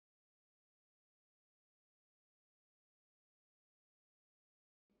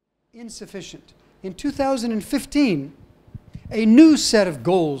insufficient. In 2015, a new set of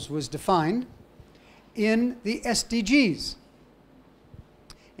goals was defined in the SDGs.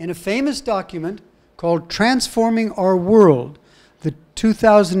 In a famous document called Transforming Our World, the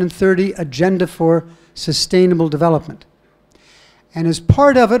 2030 Agenda for Sustainable Development. And as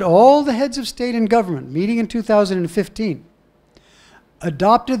part of it, all the heads of state and government, meeting in 2015,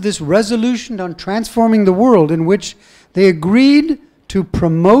 adopted this resolution on transforming the world, in which they agreed to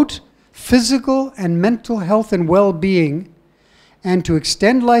promote physical and mental health and well-being, and to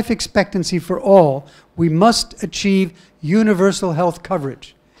extend life expectancy for all. We must achieve universal health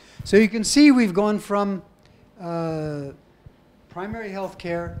coverage. So you can see we've gone from primary health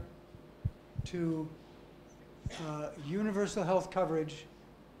care to universal health coverage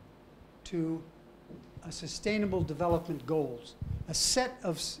to sustainable development goals. A set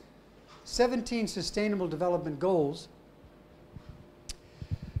of 17 sustainable development goals.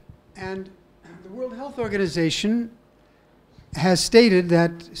 And the World Health Organization has stated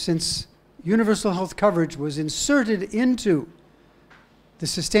that since universal health coverage was inserted into the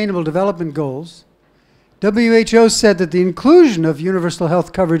Sustainable Development Goals, WHO said that the inclusion of universal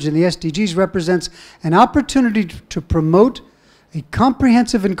health coverage in the SDGs represents an opportunity to promote a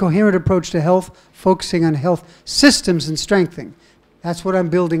comprehensive and coherent approach to health, focusing on health systems and strengthening. That's what I'm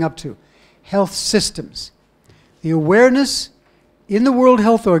building up to. Health systems. The awareness in the World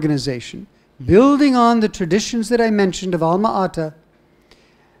Health Organization, building on the traditions that I mentioned of Alma Ata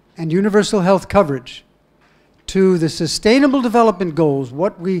and universal health coverage, to the Sustainable Development Goals,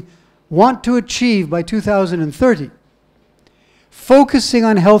 what we want to achieve by 2030, focusing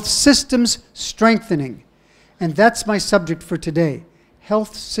on health systems strengthening. And that's my subject for today,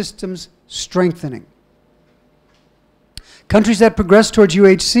 health systems strengthening. Countries that progress towards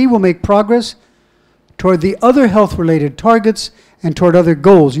UHC will make progress toward the other health-related targets and toward other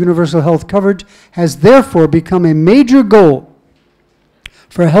goals. Universal health coverage has therefore become a major goal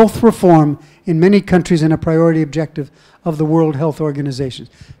for health reform in many countries and a priority objective of the World Health Organization.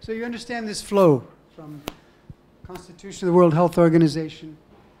 So you understand this flow from Constitution of the World Health Organization,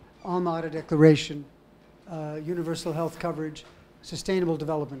 Alma Ata Declaration, universal health coverage, sustainable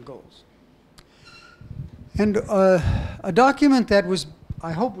development goals. And a document that was,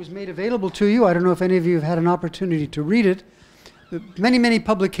 I hope, was made available to you. I don't know if any of you have had an opportunity to read it. Many, many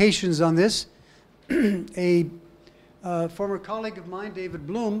publications on this. A former colleague of mine, David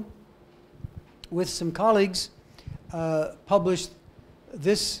Bloom, with some colleagues, published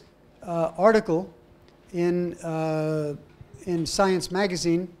this article in Science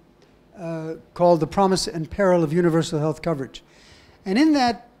magazine called The Promise and Peril of Universal Health Coverage. And in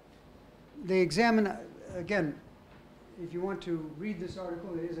that, they examine, again, if you want to read this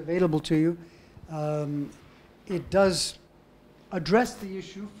article, it is available to you. It does address the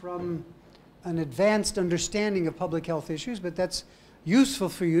issue from an advanced understanding of public health issues, but that's useful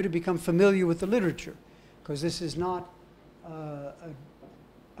for you to become familiar with the literature, because this is not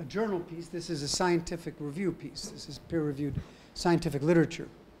a journal piece, this is a scientific review piece. This is peer-reviewed scientific literature.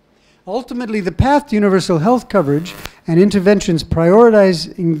 Ultimately, the path to universal health coverage and interventions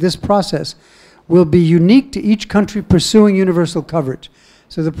prioritizing this process will be unique to each country pursuing universal coverage.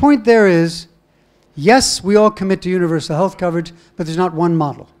 So the point there is, yes, we all commit to universal health coverage, but there's not one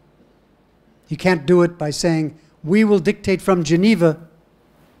model. You can't do it by saying, we will dictate from Geneva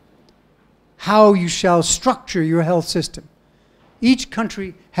how you shall structure your health system. Each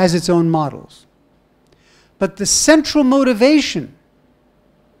country has its own models. But the central motivation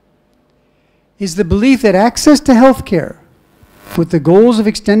is the belief that access to health care, with the goals of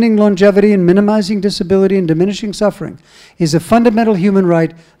extending longevity and minimizing disability and diminishing suffering, is a fundamental human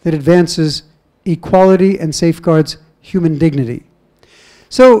right that advances equality and safeguards human dignity.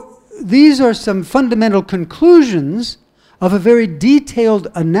 So these are some fundamental conclusions of a very detailed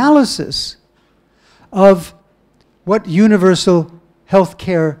analysis of what universal health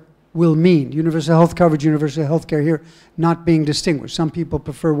care will mean. Universal health coverage, universal health care here not being distinguished. Some people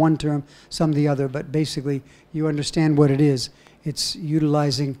prefer one term, some the other, but basically you understand what it is. It's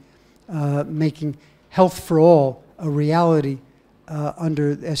utilizing, making health for all a reality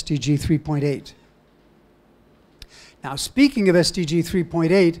under SDG 3.8. Now, speaking of SDG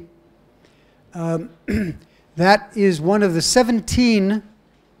 3.8, that is one of the 17,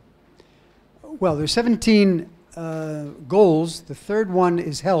 well, there's 17 goals. The third one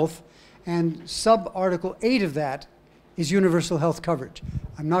is health, and sub-article 8 of that is universal health coverage.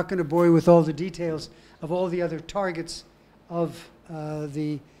 I'm not going to bore you with all the details of all the other targets of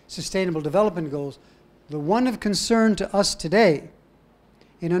the Sustainable Development Goals. The one of concern to us today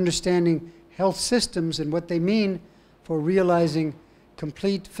in understanding health systems and what they mean for realizing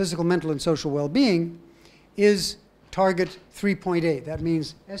complete physical, mental, and social well-being is target 3.8. That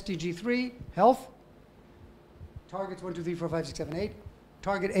means SDG 3, health. Targets 1, 2, 3, 4, 5, 6, 7, 8.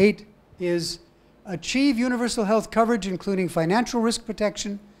 Target 8 is achieve universal health coverage, including financial risk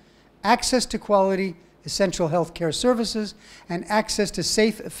protection, access to quality, essential health care services, and access to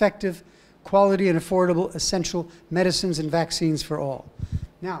safe, effective, quality, and affordable essential medicines and vaccines for all.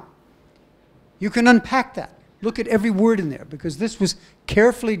 Now, you can unpack that. Look at every word in there, because this was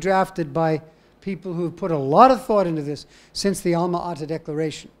carefully drafted by people who have put a lot of thought into this since the Alma Ata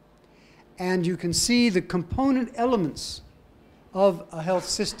Declaration. And you can see the component elements of a health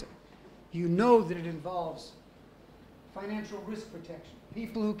system. You know that it involves financial risk protection,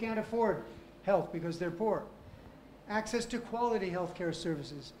 people who can't afford health because they're poor, access to quality health care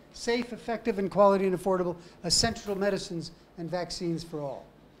services, safe, effective, and quality and affordable essential medicines and vaccines for all.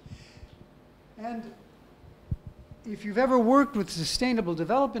 And if you've ever worked with Sustainable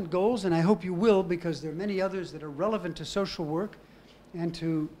Development Goals, and I hope you will, because there are many others that are relevant to social work and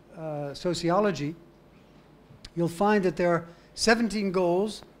to sociology, you'll find that there are 17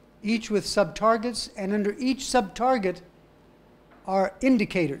 goals, each with sub-targets, and under each sub-target are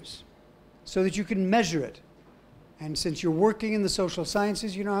indicators so that you can measure it. And since you're working in the social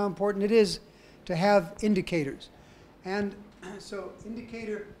sciences, you know how important it is to have indicators. And so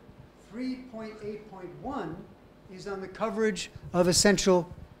indicator 3.8.1 is on the coverage of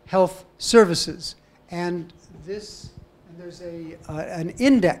essential health services. And there's an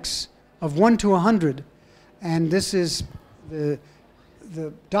index of 1 to 100. And this is the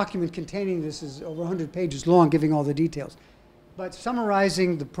document containing this is over 100 pages long, giving all the details. But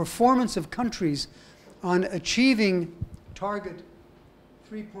summarizing the performance of countries on achieving target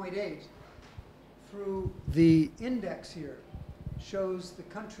 3.8 through the index here shows the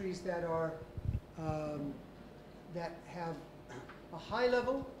countries that are that have a high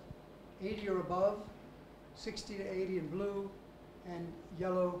level, 80 or above, 60 to 80 in blue, and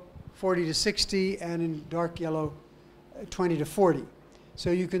yellow 40 to 60, and in dark yellow 20 to 40.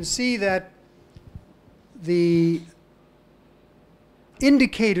 So you can see that the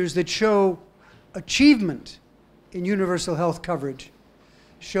indicators that show achievement in universal health coverage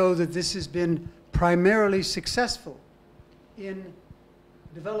show that this has been primarily successful in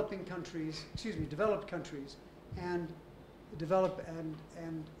developed countries and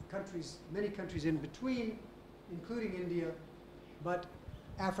countries, many countries in between, including India, but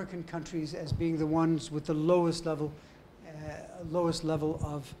African countries as being the ones with the lowest level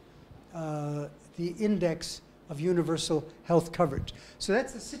of the index of universal health coverage. So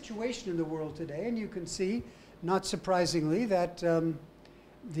that's the situation in the world today, and you can see, not surprisingly, that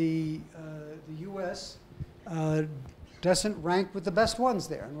the U.S. Doesn't rank with the best ones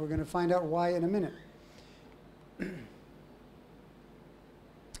there, and we're going to find out why in a minute.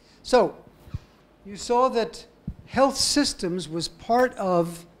 So, you saw that health systems was part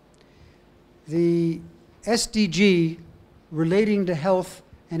of the SDG relating to health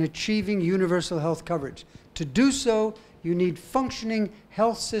and achieving universal health coverage. To do so, you need functioning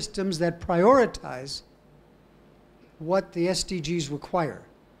health systems that prioritize what the SDGs require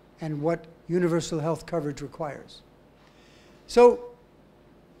and what universal health coverage requires. So,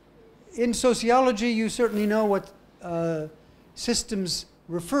 in sociology, you certainly know what systems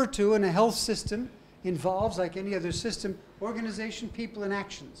refer to, and a health system involves, like any other system, organization, people, and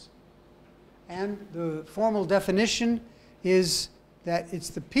actions. And the formal definition is that it's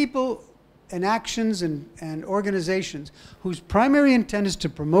the people and actions and organizations whose primary intent is to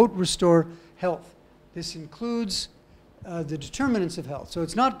promote, restore health. This includes the determinants of health. So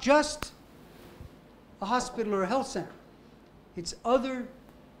it's not just a hospital or a health center. It's other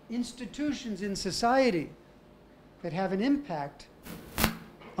institutions in society that have an impact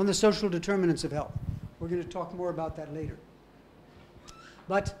on the social determinants of health. We're going to talk more about that later.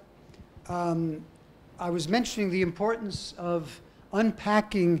 But I was mentioning the importance of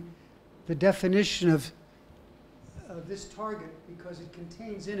unpacking the definition of this target because it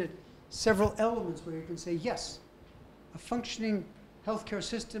contains in it several elements where you can say, yes, a functioning healthcare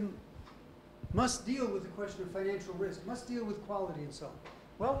system must deal with the question of financial risk, must deal with quality and so on.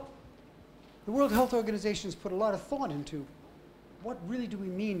 Well, the World Health Organization has put a lot of thought into what really do we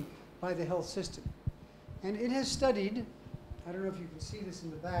mean by the health system. And it has studied, I don't know if you can see this in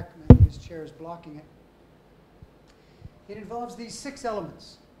the back, maybe his chair is blocking it. It involves these 6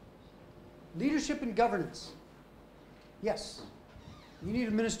 elements. Leadership and governance. Yes, you need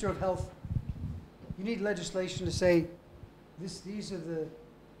a minister of health. You need legislation to say, these are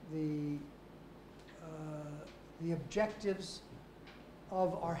the objectives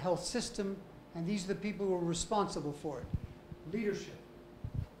of our health system, and these are the people who are responsible for it. Leadership.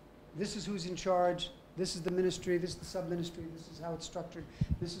 this is who's in charge, this is the ministry, this is the sub-ministry, this is how it's structured,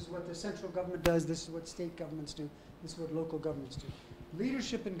 this is what the central government does, this is what state governments do, this is what local governments do.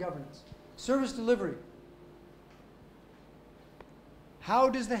 Leadership and governance. Service delivery. How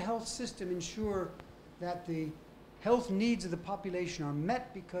does the health system ensure that the health needs of the population are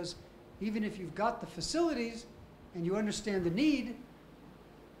met? Because even if you've got the facilities and you understand the need,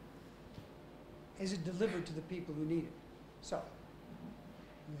 is it delivered to the people who need it? So,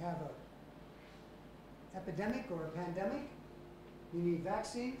 you have an epidemic or a pandemic, you need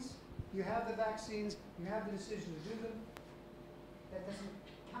vaccines, you have the vaccines, you have the decision to do them. That doesn't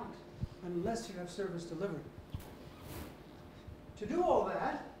count unless you have service delivery. To do all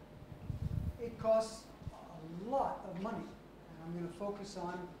that, it costs a lot of money. And I'm going to focus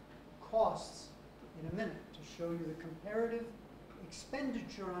on costs in a minute to show you the comparative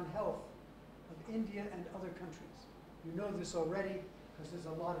expenditure on health of India and other countries. You know this already because there's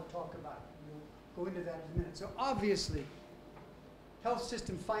a lot of talk about it. We'll go into that in a minute. So obviously, health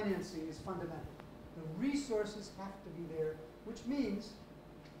system financing is fundamental. The resources have to be there, which means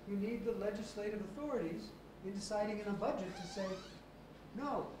you need the legislative authorities in deciding in a budget to say,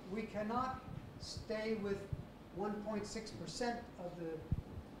 no, we cannot stay with 1.6% of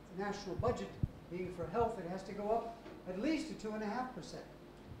the national budget being for health. It has to go up at least to 2.5%.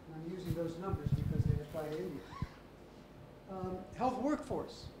 I'm using those numbers because they apply to India. Health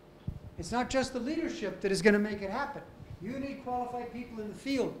workforce. It's not just the leadership that is going to make it happen. You need qualified people in the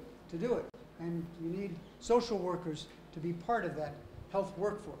field to do it. And you need social workers to be part of that health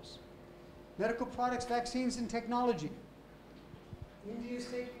workforce. Medical products, vaccines, and technology. India is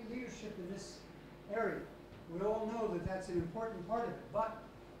taking leadership in this area. We all know that that's an important part of it. But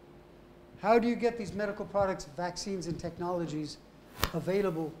how do you get these medical products, vaccines, and technologies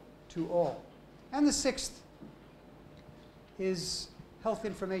available to all? And the sixth is health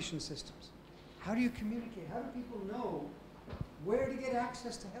information systems. How do you communicate? How do people know where to get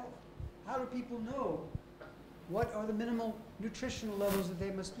access to health? How do people know what are the minimal nutritional levels that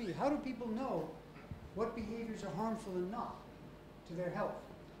they must be? How do people know what behaviors are harmful and not to their health?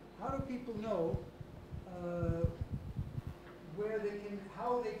 How do people know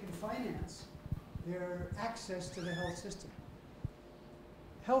how they can finance their access to the health system?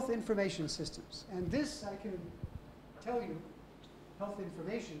 Health information systems. And this, I can tell you, health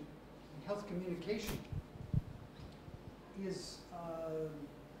information and health communication is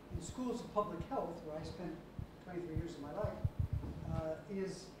in schools of public health, where I spent 23 years of my life,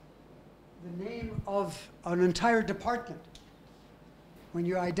 is the name of an entire department. When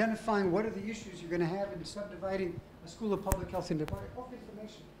you're identifying what are the issues you're going to have in subdividing a school of public health into departments, health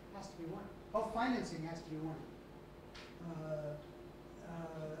information has to be one. Health financing has to be one.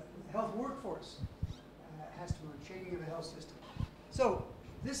 Health workforce has to be one. Shading of the health system. So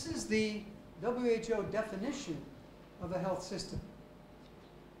this is the WHO definition of a health system.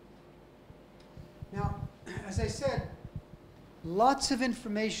 Now, as I said, lots of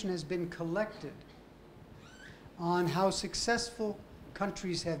information has been collected on how successful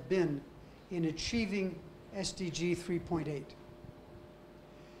countries have been in achieving SDG 3.8.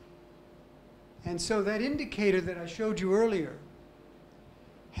 And so that indicator that I showed you earlier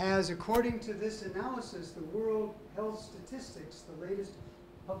has, according to this analysis, the World Health Statistics, the latest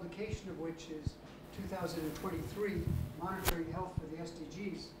publication of which is 2023, Monitoring Health for the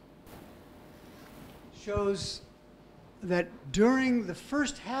SDGs, shows that during the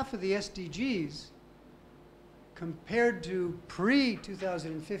first half of the SDGs, compared to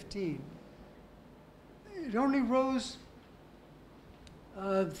pre-2015, it only rose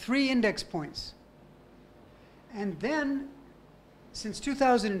 3 index points. And then, since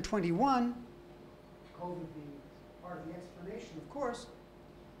 2021, COVID being part of the explanation, of course,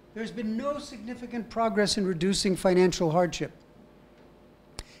 there's been no significant progress in reducing financial hardship.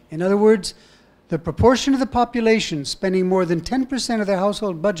 In other words, the proportion of the population spending more than 10% of their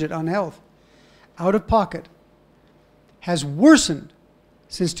household budget on health out of pocket has worsened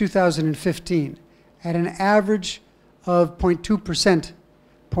since 2015 at an average of 0.2%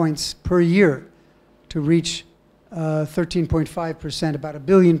 points per year to reach 13.5%. About 1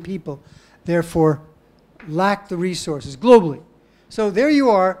 billion people, therefore, lack the resources globally. So there you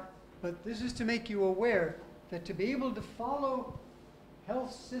are, but this is to make you aware that to be able to follow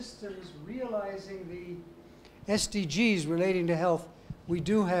health systems realizing the SDGs relating to health, we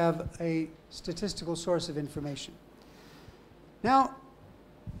do have a statistical source of information. Now,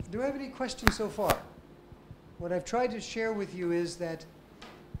 do I have any questions so far? What I've tried to share with you is that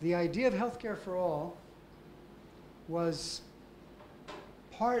the idea of healthcare for all was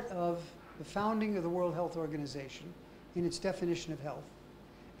part of the founding of the World Health Organization in its definition of health.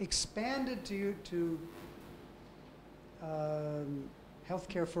 expanded to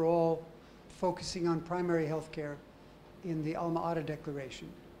healthcare for all, focusing on primary healthcare in the Alma Ata Declaration,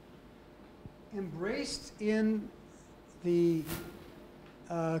 embraced in the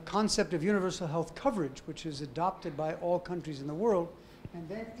concept of universal health coverage, which is adopted by all countries in the world, and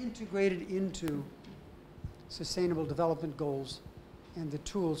then integrated into Sustainable Development Goals and the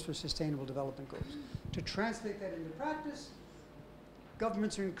tools for Sustainable Development Goals. To translate that into practice,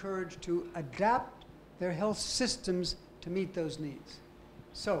 governments are encouraged to adapt their health systems to meet those needs.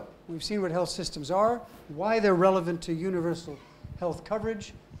 So we've seen what health systems are, why they're relevant to universal health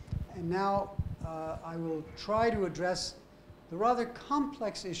coverage, and now I will try to address the rather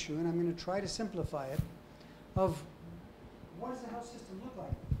complex issue, and I'm going to try to simplify it, of what does the health system look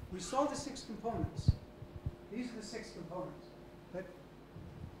like? We saw the 6 components. These are the 6 components. But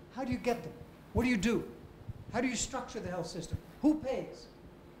how do you get them? What do you do? How do you structure the health system? Who pays?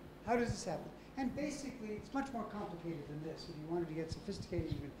 How does this happen? And basically, it's much more complicated than this. If you wanted to get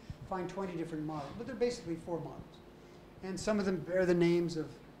sophisticated, you could find 20 different models. But they're basically 4 models. And some of them bear the names of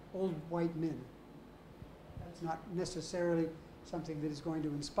old white men. That's not necessarily something that is going to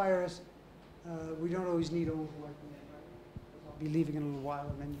inspire us. We don't always need old white men, right? I'll be leaving in a little while,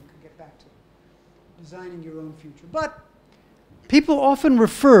 and then you can get back to designing your own future. But people often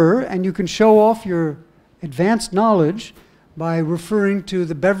refer, and you can show off your advanced knowledge by referring to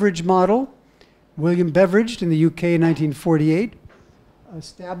the Beveridge model. William Beveridge in the UK in 1948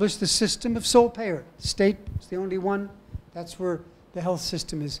 established the system of sole payer. The state is the only one. That's where the health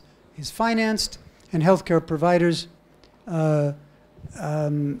system is financed, and healthcare providers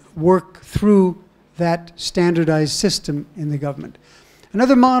work through that standardized system in the government.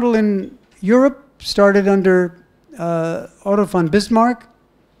 Another model in Europe started under Otto von Bismarck,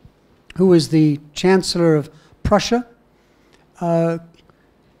 who was the Chancellor of Prussia.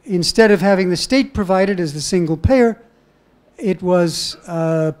 Instead of having the state provided as the single payer, it was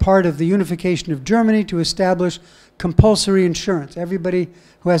part of the unification of Germany to establish compulsory insurance. Everybody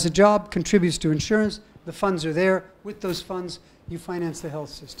who has a job contributes to insurance. The funds are there. With those funds, you finance the health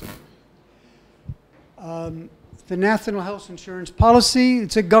system. The National Health Insurance Policy,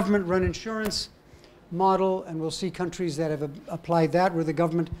 it's a government-run insurance model, and we'll see countries that have applied that, where the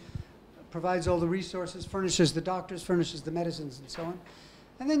government provides all the resources, furnishes the doctors, furnishes the medicines, and so on.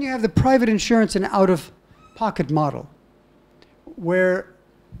 And then you have the private insurance and out-of-pocket model, where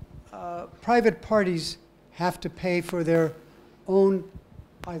private parties have to pay for their own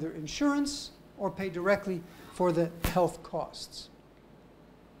either insurance or pay directly for the health costs.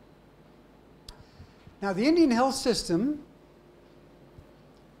 Now, the Indian health system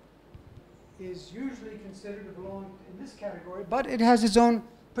is usually considered to belong in this category, but it has its own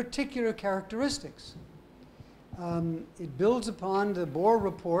particular characteristics. It builds upon the Boer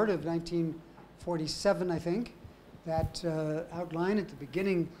report of 1947, I think, that outlined at the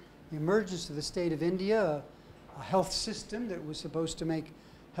beginning the emergence of the state of India, a health system that was supposed to make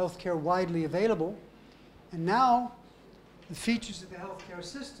healthcare widely available. And now the features of the healthcare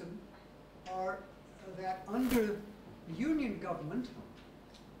system are that under the Union government,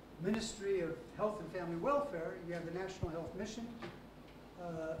 Ministry of Health and Family Welfare, you have the National Health Mission,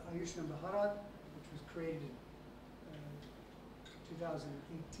 Ayushman Bharat, which was created in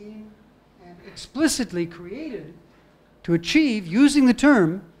 2018, and explicitly created to achieve, using the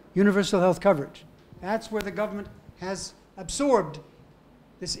term, universal health coverage. That's where the government has absorbed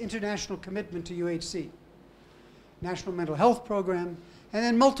this international commitment to UHC. National Mental Health Program, and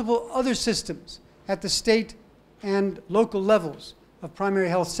then multiple other systems at the state and local levels of primary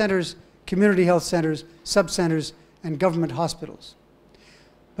health centers, community health centers, sub-centers, and government hospitals.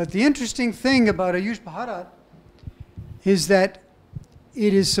 But the interesting thing about Ayush Bharat is that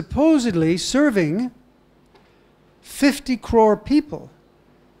it is supposedly serving 50 crore people.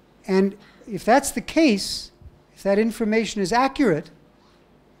 And if that's the case, if that information is accurate,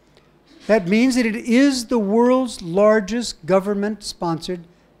 that means that it is the world's largest government-sponsored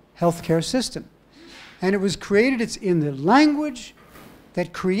healthcare system. And it was created, it's in the language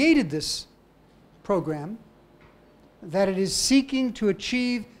that created this program, that it is seeking to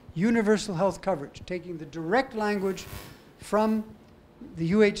achieve universal health coverage, taking the direct language from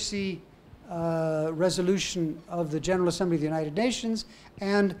the UHC resolution of the General Assembly of the United Nations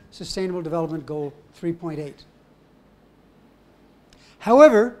and Sustainable Development Goal 3.8.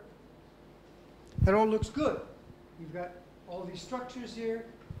 However, that all looks good. You've got all these structures here.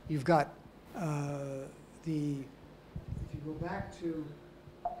 You've got if you go back to,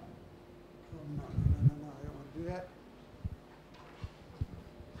 oh, no, I don't want to do that.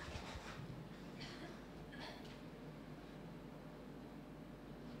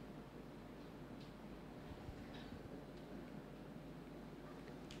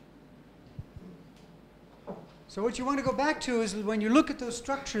 So what you want to go back to is when you look at those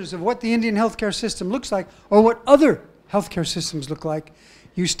structures of what the Indian healthcare system looks like, or what other healthcare systems look like,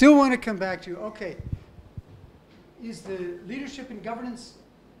 you still want to come back to, okay, is the leadership and governance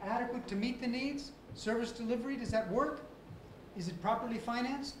adequate to meet the needs? Service delivery, does that work? Is it properly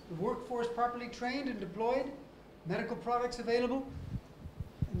financed? The workforce properly trained and deployed? Medical products available?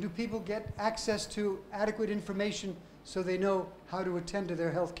 And do people get access to adequate information so they know how to attend to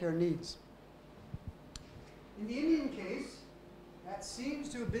their healthcare needs? In the Indian case, that seems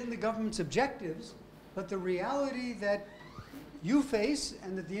to have been the government's objectives, but the reality that you face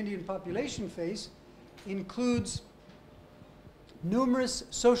and that the Indian population face includes numerous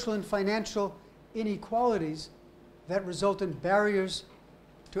social and financial inequalities that result in barriers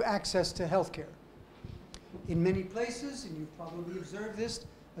to access to healthcare. In many places, and you've probably observed this,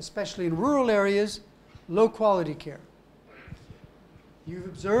 especially in rural areas, low quality care. You've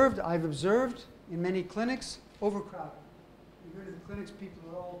observed, I've observed, in many clinics, overcrowding. You go to the clinics, people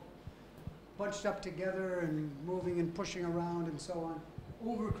are all bunched up together and moving and pushing around and so on.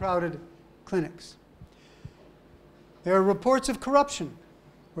 Overcrowded clinics. There are reports of corruption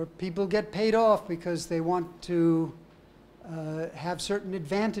where people get paid off because they want to have certain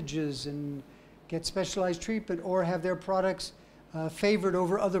advantages and get specialized treatment or have their products favored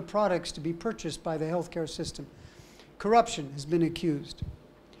over other products to be purchased by the healthcare system. Corruption has been accused.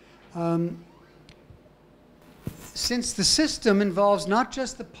 Since the system involves not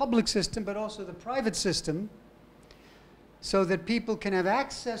just the public system but also the private system, so that people can have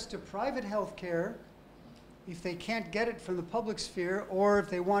access to private health care if they can't get it from the public sphere, or if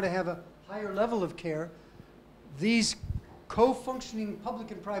they want to have a higher level of care, these co-functioning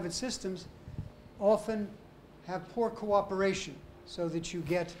public and private systems often have poor cooperation, so that you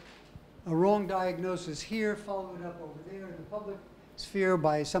get a wrong diagnosis here, followed up over there in the public sphere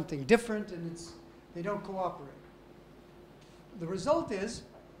by something different, and they don't cooperate. The result is,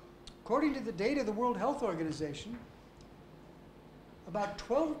 according to the data of the World Health Organization, about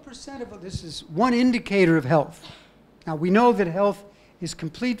 12% of this is one indicator of health. Now, we know that health is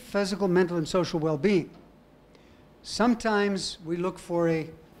complete physical, mental, and social well-being. Sometimes we look for a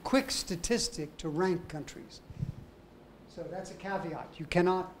quick statistic to rank countries. So that's a caveat. You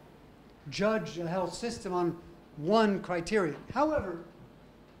cannot judge a health system on one criterion. However,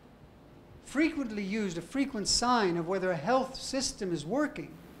 frequently used, a frequent sign of whether a health system is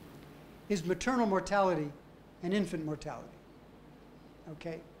working is maternal mortality and infant mortality.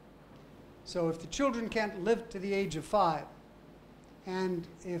 Okay? So if the children can't live to the age of 5, and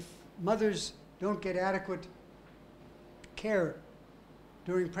if mothers don't get adequate care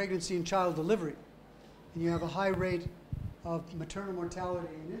during pregnancy and child delivery, and you have a high rate of maternal mortality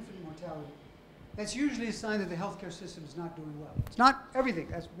and infant mortality, that's usually a sign that the healthcare system is not doing well. It's not everything.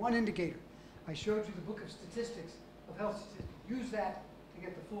 That's one indicator. I showed you the book of statistics, of health statistics. Use that to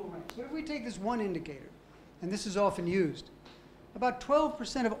get the full range. But if we take this one indicator, and this is often used, about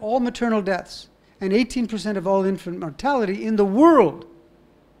 12% of all maternal deaths and 18% of all infant mortality in the world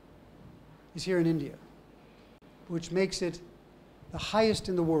is here in India, which makes it the highest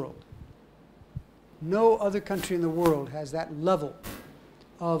in the world. No other country in the world has that level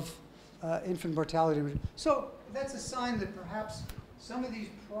of infant mortality. So that's a sign that perhaps some of these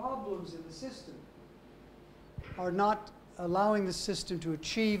problems in the system are not allowing the system to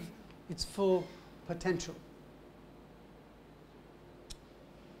achieve its full potential.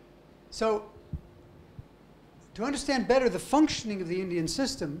 So, to understand better the functioning of the Indian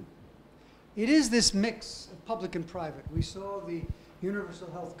system, it is this mix of public and private. We saw the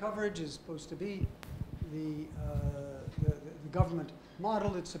universal health coverage is supposed to be the government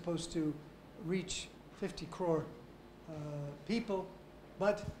model. It's supposed to reach 50 crore people.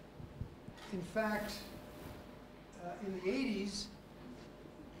 But in fact, in the 80s,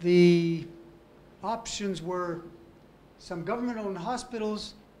 the options were some government-owned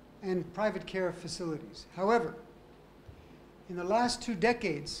hospitals and private care facilities. However, in the last 2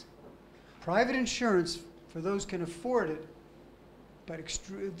 decades, private insurance for those who can afford it, but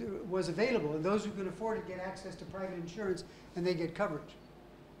was available, and those who can afford it get access to private insurance and they get coverage.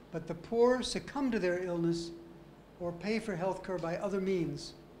 But the poor succumb to their illness or pay for health care by other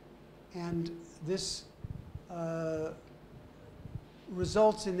means, and this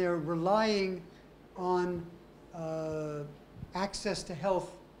results in their relying on access to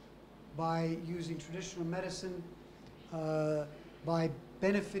health by using traditional medicine, by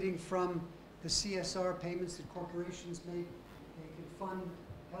benefiting from the CSR payments that corporations make. They can fund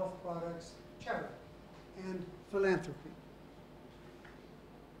health products, charity, and philanthropy.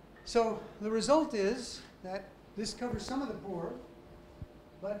 So the result is that this covers some of the poor,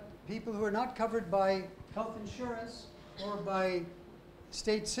 but people who are not covered by health insurance or by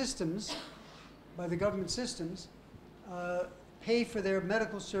state systems, by the government systems, pay for their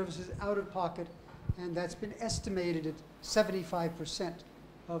medical services out of pocket, and that's been estimated at 75%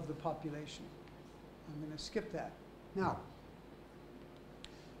 of the population. I'm going to skip that. Now,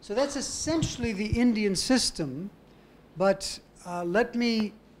 so that's essentially the Indian system, but let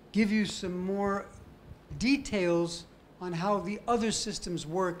me give you some more details on how the other systems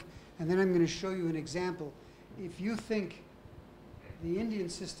work, and then I'm going to show you an example. If you think the Indian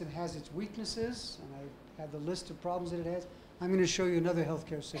system has its weaknesses, and I have the list of problems that it has, I'm going to show you another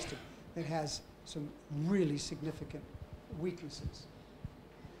healthcare system that has some really significant weaknesses.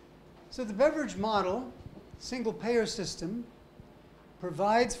 So the Beveridge model, single payer system,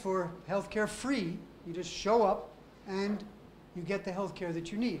 provides for healthcare free. You just show up and you get the healthcare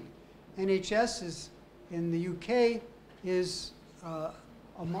that you need. NHS is, in the UK, is a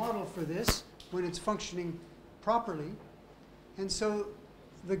model for this when it's functioning properly. And so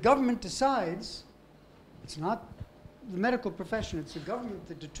the government decides, it's not the medical profession, it's the government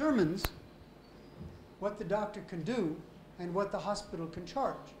that determines what the doctor can do and what the hospital can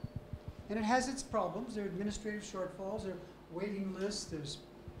charge. And it has its problems. There are administrative shortfalls, there are waiting lists, there's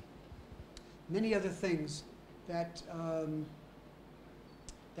many other things that,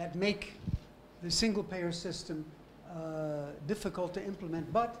 that make the single-payer system difficult to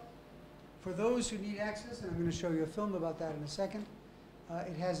implement. But for those who need access, and I'm going to show you a film about that in a second,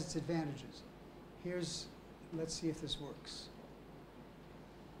 it has its advantages. Here's, let's see if this works.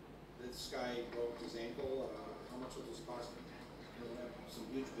 This guy broke his ankle. How much will this cost him? Some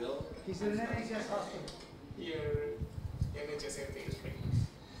huge bill? He's in an NHS hospital. Here, NHS everything is free.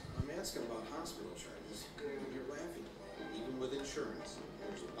 I'm asking about hospital charges. You're laughing about it. Even with insurance,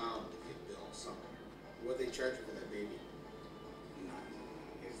 there's bound to be a bill somewhere. What they charge you for that baby? None.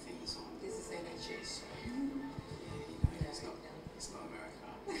 Everything is on. This is NHS. It's not America.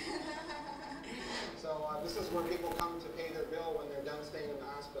 So this is where people come to pay their bill when they're done staying in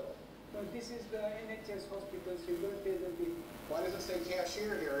the hospital. But this is the NHS hospital, so you don't pay the bill. Why does it say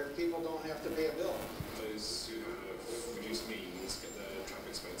cashier here if people don't have to pay a bill? Those who have reduced means get their travel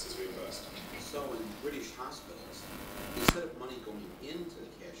expenses reimbursed. So in British hospitals, instead of money going into the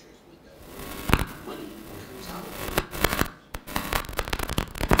cashier's window, money comes out.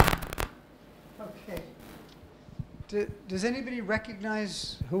 Okay. Does anybody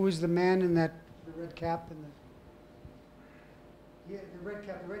recognize who was the man in that the red cap and the? Yeah, the red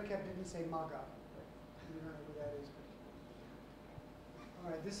cap. The red cap didn't say MAGA. You don't know who that is. All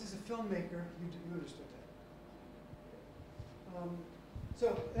right, this is a filmmaker. You understood that. So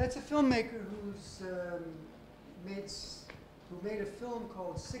that's a filmmaker who's made a film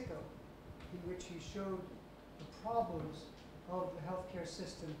called Sicko, in which he showed the problems of the healthcare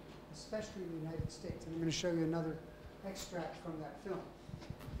system, especially in the United States. And I'm going to show you another extract from that film.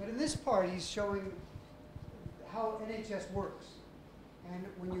 But in this part, he's showing how NHS works. And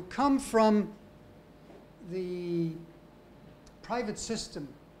when you come from the private system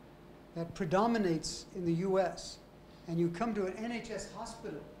that predominates in the US, and you come to an NHS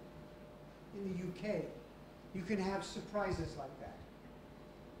hospital in the UK, you can have surprises like that.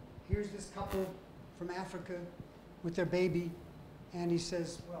 Here's this couple from Africa with their baby, and he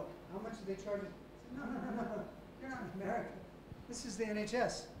says, well, how much do they charge you? No, you're not in America. This is the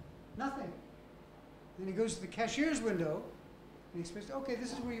NHS. Nothing. Then he goes to the cashier's window, and he expects, okay,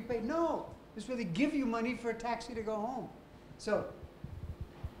 this is where you pay. No, this is where they give you money for a taxi to go home. So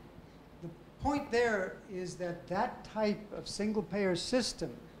the point there is that that type of single-payer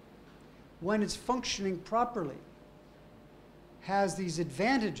system, when it's functioning properly, has these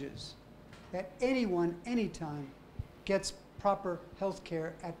advantages that anyone, anytime, gets proper health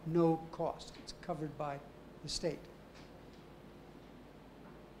care at no cost. It's covered by the state.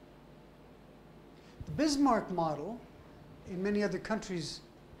 The Bismarck model, in many other countries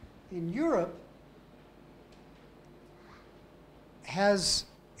in Europe, has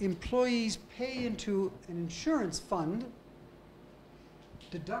employees pay into an insurance fund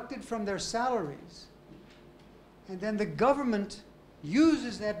deducted from their salaries, and then the government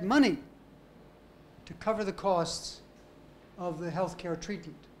uses that money to cover the costs of the healthcare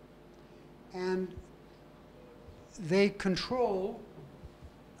treatment. And they control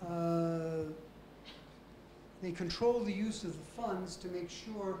the use of the funds to make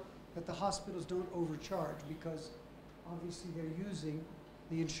sure that the hospitals don't overcharge, because obviously they're using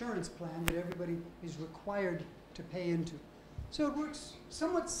the insurance plan that everybody is required to pay into. So it works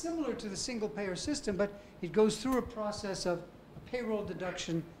somewhat similar to the single-payer system, but it goes through a process of a payroll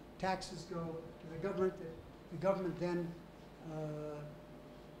deduction, taxes go to the government then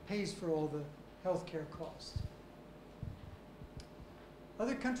pays for all the healthcare costs.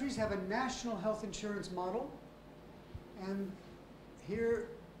 Other countries have a national health insurance model, and here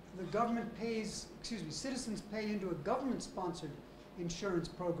the government pays, citizens pay into a government-sponsored insurance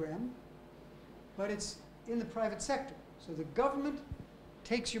program, but it's in the private sector. So the government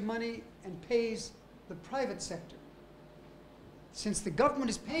takes your money and pays the private sector. Since the government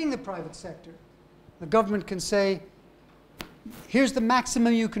is paying the private sector, the government can say, here's the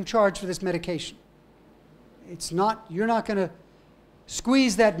maximum you can charge for this medication. It's not, you're not going to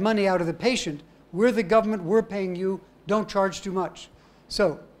squeeze that money out of the patient. We're the government, we're paying you, don't charge too much.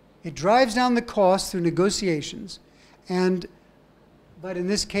 So it drives down the cost through negotiations, but in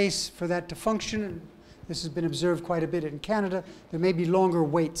this case, for that to function, and this has been observed quite a bit in Canada, there may be longer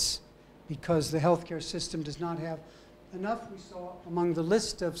waits because the healthcare system does not have enough. We saw among the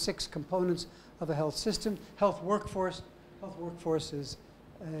list of 6 components of a health system, health workforce is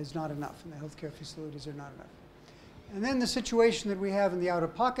not enough, and the healthcare facilities are not enough. And then the situation that we have in the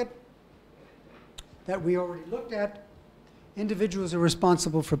out-of-pocket that we already looked at, individuals are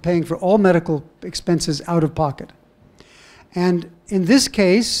responsible for paying for all medical expenses out of pocket. And in this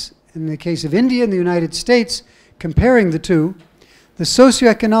case, in the case of India and the United States, comparing the two, the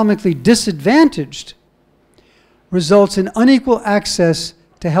socioeconomically disadvantaged results in unequal access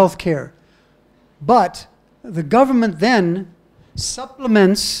to health care. But the government then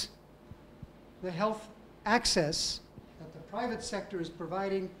supplements the health access that the private sector is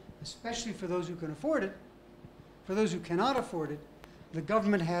providing, especially for those who can afford it. For those who cannot afford it, the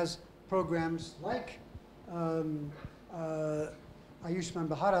government has programs like Ayushman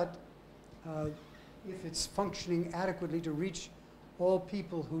Bharat, if it's functioning adequately to reach all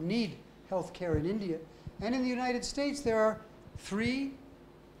people who need health care in India. And in the United States, there are 3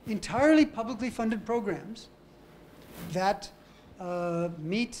 entirely publicly funded programs that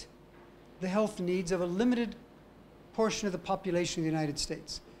meet the health needs of a limited portion of the population of the United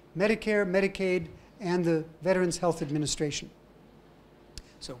States: Medicare, Medicaid, and the Veterans Health Administration.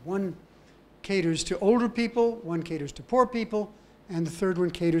 So one caters to older people, one caters to poor people, and the third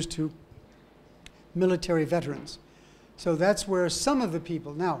one caters to military veterans. So that's where some of the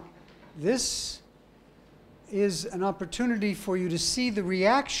people. Now, this is an opportunity for you to see the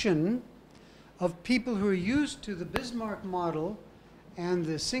reaction of people who are used to the Bismarck model and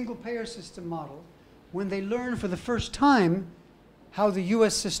the single-payer system model when they learn for the first time how the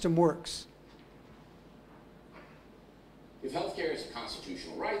US system works. If healthcare is a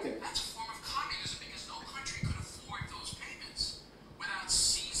constitutional right, then that's a form of communism because no country could afford those payments without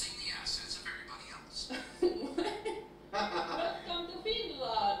seizing the assets of everybody else. Welcome to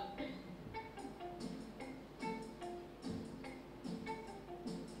Finland.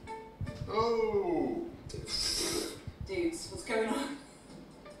 Oh! Dudes, what's going on?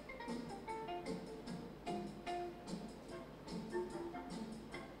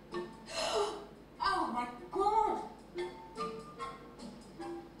 Oh my god!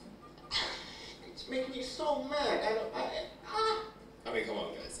 It's making you so mad. I mean, come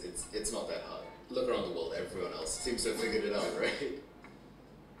on, guys. It's not that hard. Look around the world. Everyone else seems to have figured it out, right?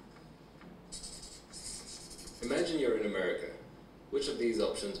 Imagine you're in America. Which of these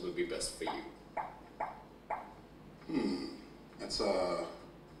options would be best for you? That's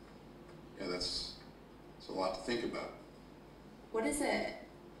a lot to think about. What is it?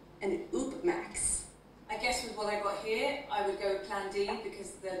 An Oop Max? I guess with what I got here, I would go Plan D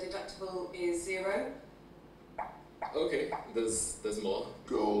because the deductible is 0. Okay, there's more.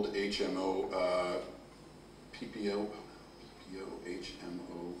 Gold, HMO, PPO,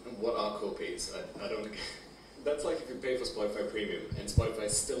 HMO. What are co-pays? I don't. That's like if you pay for Spotify Premium and Spotify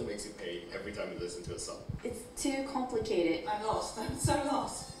still makes you pay every time you listen to a song. It's too complicated. I'm lost. I'm so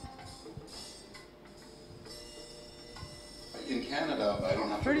lost. In Canada, I don't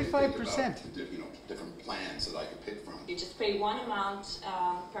have to really think 35%. about different plans that I could pick from. You just pay one amount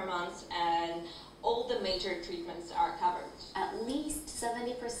per month and all the major treatments are covered. At least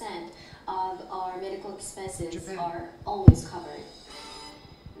 70% of our medical expenses Japan. are always covered.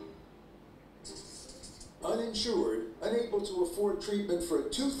 Uninsured, unable to afford treatment for a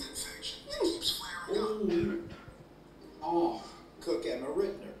tooth infection. It keeps flaring up. Oh, Cook Emma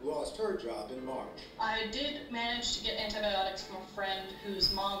Rittner lost her job in March. I did manage to get antibiotics from a friend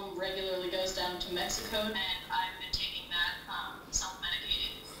whose mom regularly goes down to Mexico, and I've been taking that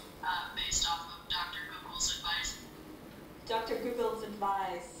self-medicating based off of Dr. Google's advice. Dr. Google's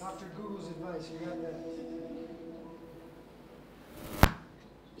advice. Dr. Google's advice, you got that.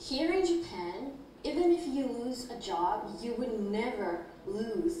 Here in Japan, even if you lose a job, you would never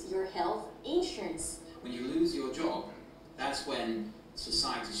lose your health insurance. When you lose your job, that's when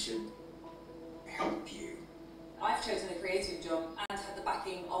society should help you. I've chosen a creative job and had the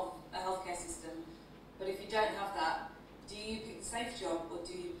backing of a healthcare system. But if you don't have that, do you pick the safe job or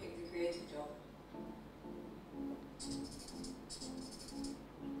do you pick the creative job?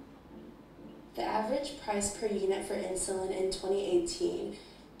 The average price per unit for insulin in 2018.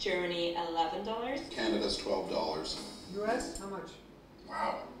 Germany, $11. Canada's $12. US, how much?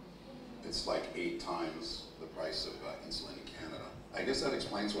 Wow. It's like 8 times the price of insulin in Canada. I guess that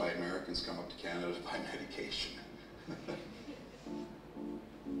explains why Americans come up to Canada to buy medication.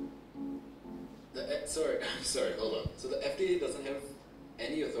 Sorry, hold on. So the FDA doesn't have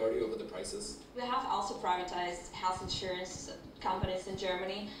any authority over the prices? We have also privatized health insurance companies in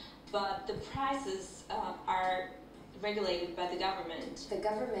Germany, but the prices are regulated by the government. The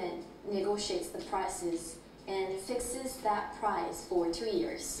government negotiates the prices and fixes that price for 2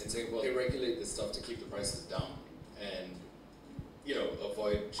 years. And say, well, they regulate this stuff to keep the prices down and, you know,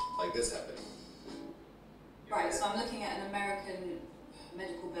 avoid like this happening. Right, so I'm looking at an American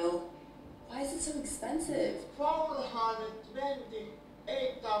medical bill. Why is it so expensive?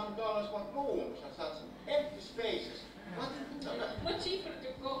 $428,000 for rooms and such empty spaces. Much cheaper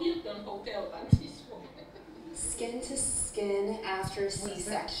to go Hilton hotel than this one. Skin to skin after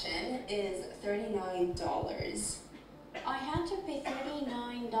C-section is $39. I had to pay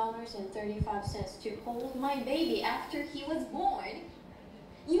 $39.35 to hold my baby after he was born.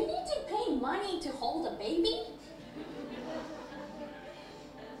 You need to pay money to hold a baby?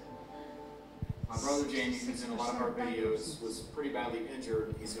 My brother Jamie, who's in a lot of our videos, was pretty badly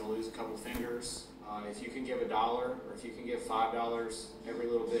injured. He's going to lose a couple fingers. If you can give $1 or if you can give $5, every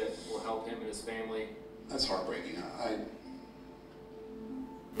little bit will help him and his family. That's heartbreaking.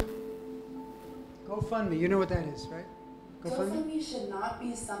 GoFundMe, you know what that is, right? GoFundMe should not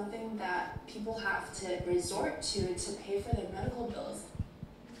be something that people have to resort to pay for their medical bills.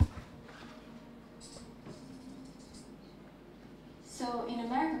 So in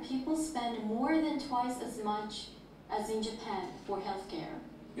America, people spend more than twice as much as in Japan for healthcare.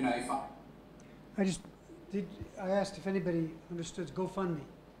 You know, if I asked if anybody understood GoFundMe.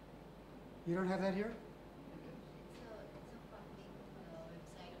 You don't have that here?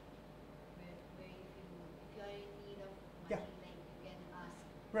 Yeah.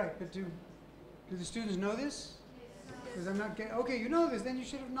 Right, but do the students know this? Because I'm not getting, okay, you know this, then you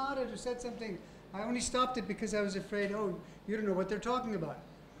should have nodded or said something. I only stopped it because I was afraid, oh, you don't know what they're talking about.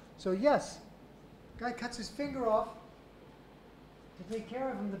 So yes, guy cuts his finger off to take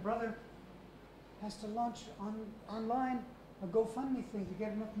care of him. The brother has to launch online a GoFundMe thing to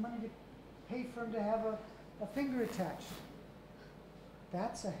get enough money to pay for him to have a finger attached.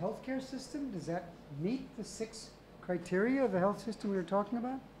 That's a healthcare system? Does that meet the 6 criteria of the health system we were talking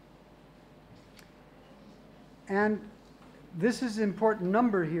about? And this is an important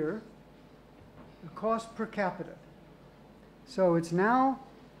number here, the cost per capita. So it's now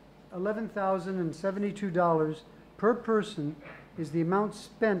 $11,072 per person is the amount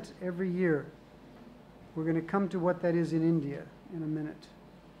spent every year. We're going to come to what that is in India in a minute.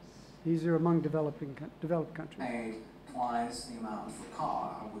 These are among developed countries. Paid twice the amount for a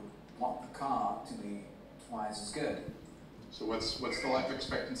car. I would want the car to be twice as good. So what's the life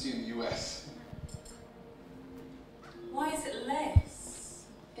expectancy in the U.S.? Why is it less?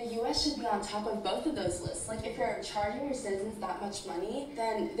 The U.S. should be on top of both of those lists. Like, if you're charging your citizens that much money,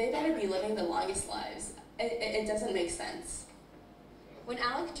 then they better be living the longest lives. It doesn't make sense. When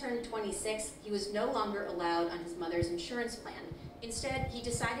Alec turned 26, he was no longer allowed on his mother's insurance plan. Instead, he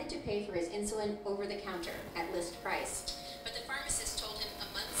decided to pay for his insulin over the counter at list price. But the pharmacist told him a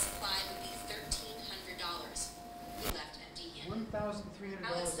month's supply would be $1,300. He left empty-handed.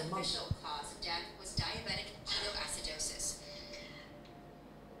 $1,300 Alec's a month. official cause of death was diabetic ketoacidosis.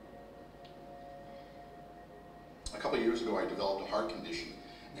 A couple of years ago, I developed a heart condition,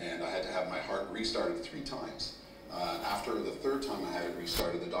 and I had to have my heart restarted 3 times. After the 3rd time I had it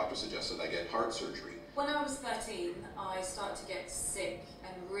restarted, the doctor suggested I get heart surgery. When I was 13, I started to get sick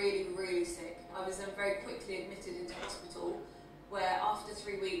and really, really sick. I was then very quickly admitted into hospital, where after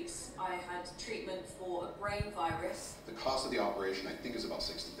 3 weeks I had treatment for a brain virus. The cost of the operation, I think, is about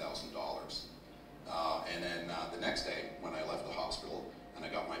 $60,000. And then the next day, when I left the hospital and I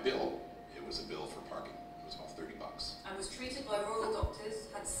got my bill, it was a bill for parking. It was about $30. I was treated by royal doctors,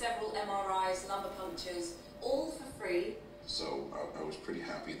 had several MRIs, lumbar punctures, all for free. So I was pretty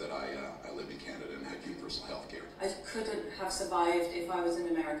happy that I lived in Canada and had universal health care. I couldn't have survived if I was in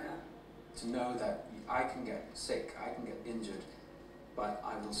America. To know that I can get sick, I can get injured, but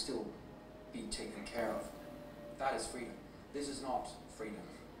I will still be taken care of. That is freedom. This is not freedom.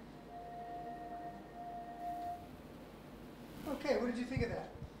 Okay, what did you think of that?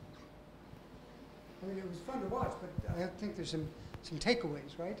 I mean, it was fun to watch, but I think there's some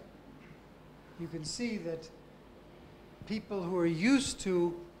takeaways, right? You can see that people who are used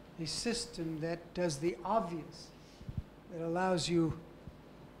to a system that does the obvious, that allows you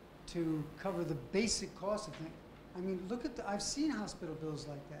to cover the basic cost of things. I mean, look at I've seen hospital bills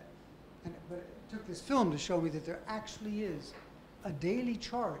like that. But it took this film to show me that there actually is a daily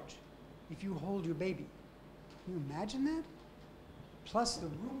charge if you hold your baby. Can you imagine that? Plus the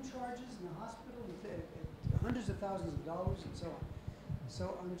room charges in the hospital, hundreds of thousands of dollars and so on.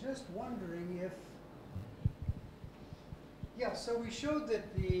 So I'm just wondering if, yeah, so we showed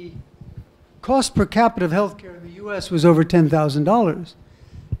that the cost per capita of healthcare in the US was over $10,000.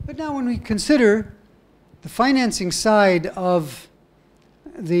 But now when we consider the financing side of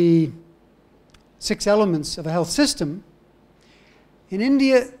the 6 elements of a health system, in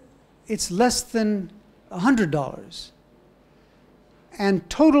India it's less than $100. And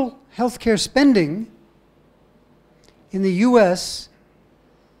total healthcare spending in the US,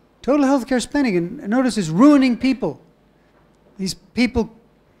 total healthcare spending, and notice, is ruining people. These people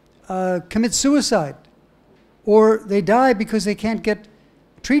commit suicide, or they die because they can't get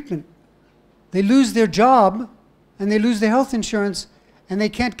treatment. They lose their job, and they lose their health insurance, and they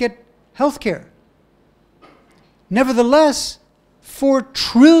can't get health care. Nevertheless, $4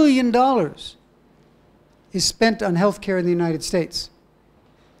 trillion is spent on health care in the United States,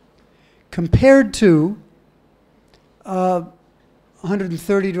 compared to $130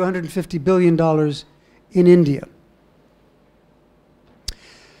 to $150 billion in India.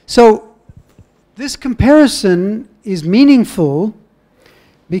 So this comparison is meaningful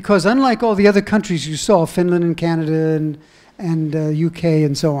because unlike all the other countries you saw, Finland and Canada and UK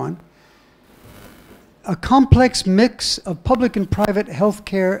and so on, a complex mix of public and private health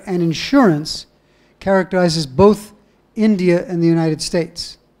care and insurance characterizes both India and the United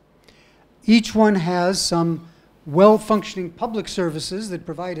States. Each one has some well-functioning public services that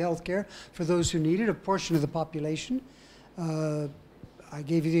provide health care for those who need it, a portion of the population. I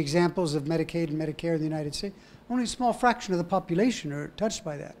gave you the examples of Medicaid and Medicare in the United States. Only a small fraction of the population are touched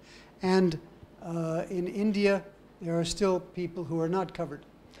by that. And in India, there are still people who are not covered.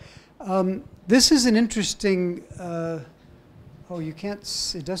 This is an interesting, oh, you can't,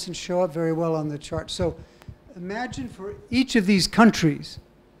 it doesn't show up very well on the chart. So imagine for each of these countries,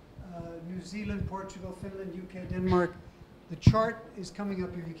 New Zealand, Portugal, Finland, UK, Denmark, the chart is coming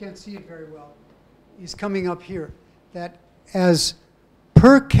up here. You can't see it very well. Is coming up here. That as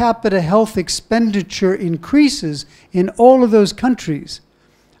per capita health expenditure increases in all of those countries,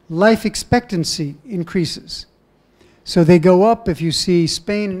 life expectancy increases. So they go up. If you see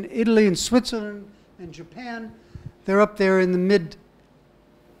Spain and Italy and Switzerland and Japan, they're up there in the mid-80s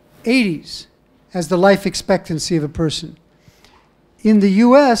as the life expectancy of a person. In the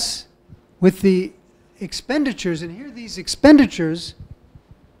US, with the expenditures, and here these expenditures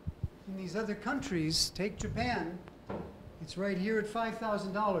in these other countries, take Japan, it's right here at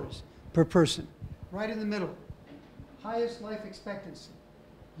 $5,000 per person, right in the middle. Highest life expectancy.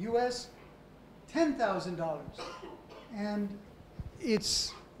 US, $10,000. And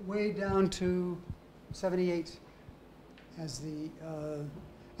it's way down to 78 as the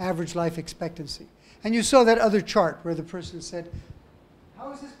average life expectancy. And you saw that other chart where the person said,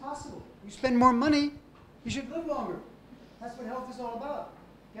 how is this possible? You spend more money, you should live longer. That's what health is all about.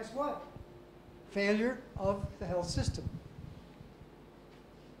 Guess what? Failure of the health system.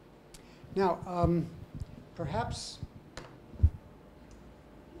 Now, perhaps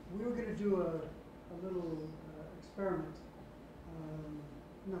we were going to do a little experiment,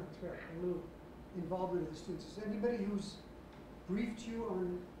 not experiment, a little involvement of the students. Is there anybody who's briefed you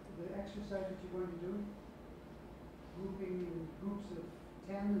on the exercise that you're going to do? Grouping in groups of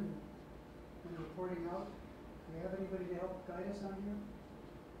 10 and reporting out. Do you have anybody to help guide us on here?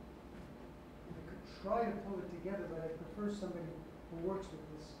 I could try to pull it together, but I prefer somebody who works with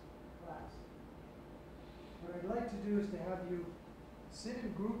this class. What I'd like to do is to have you sit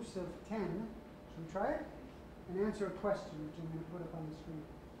in groups of 10. Should we try it? And answer a question, which I'm going to put up on the screen.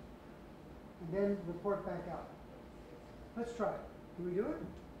 And then report back out. Let's try it. Can we do it?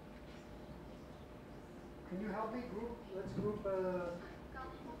 Can you help me group? Let's group.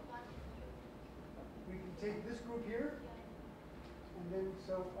 We can take this group here, and then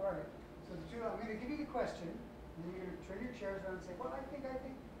all right. So I'm going to give you the question, and then you're going to turn your chairs around and say, well, I think,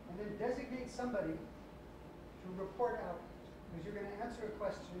 and then designate somebody to report out, because you're going to answer a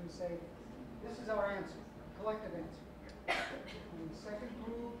question and say, this is our answer, collective answer. And the second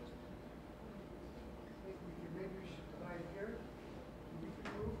group, maybe we should divide it here.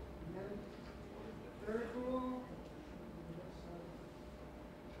 Group, and then the third group.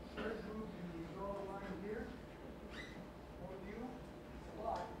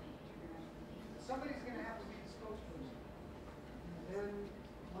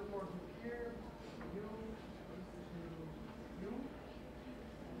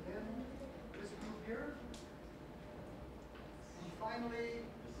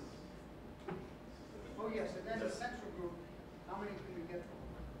 yes, and then the central group, how many can we get?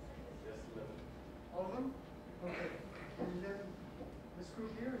 Just 11. All of them? Okay. And then this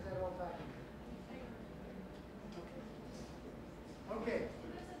group here, is that all faculty? Okay.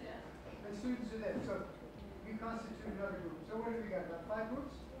 And students are there. So we constitute another group. So what do we got? About 5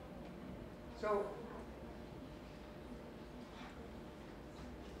 groups?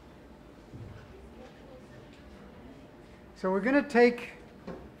 So we're going to take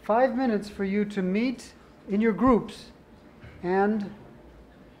 5 minutes for you to meet in your groups and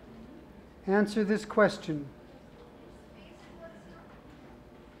answer this question.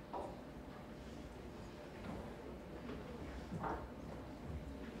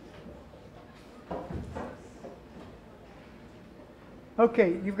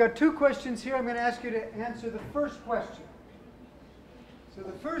 Okay, you've got 2 questions here. I'm going to ask you to answer the first question. So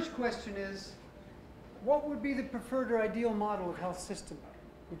the first question is, what would be the preferred or ideal model of health system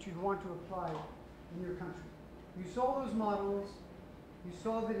which you'd want to apply in your country? You saw those models. You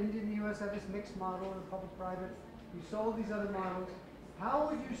saw that India and the US have this mixed model of public-private. You saw these other models. How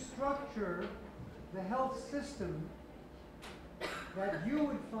would you structure the health system that you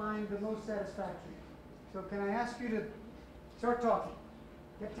would find the most satisfactory? So can I ask you to start talking?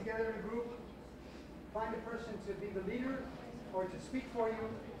 Get together in a group, find a person to be the leader or to speak for you.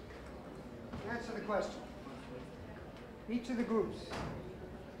 Answer the question. Each of the groups.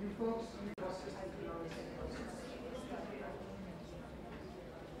 You folks,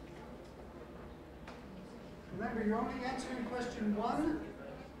 remember, you're only answering question 1.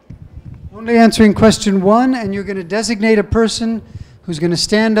 Only answering question 1, and you're going to designate a person who's going to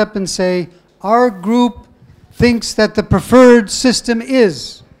stand up and say, our group thinks that the preferred system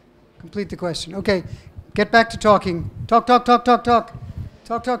is. Complete the question. Okay, get back to talking. Talk, talk, talk, talk, talk.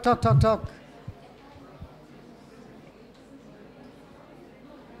 Talk, talk, talk, talk, talk.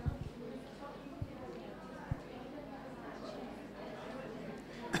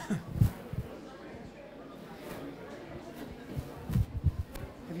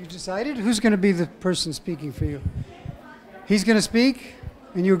 Have you decided who's going to be the person speaking for you? He's going to speak,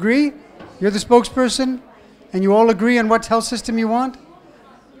 and you agree? You're the spokesperson, and you all agree on what health system you want?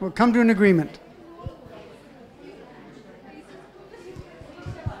 Well, come to an agreement.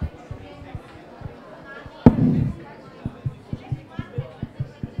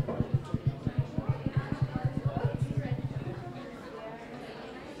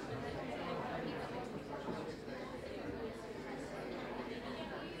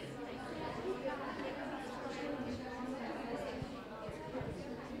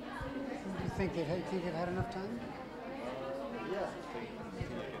 Think they've had enough time?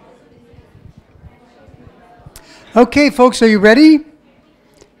 Okay, folks, are you ready?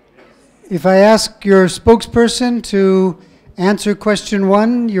 If I ask your spokesperson to answer question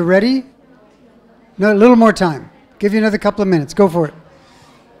 1, you're ready? No, a little more time. Give you another couple of minutes. Go for it.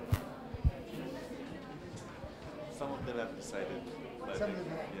 Some of them have decided, but Some of them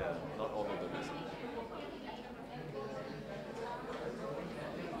have. yeah, not all of them.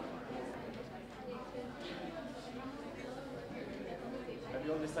 Have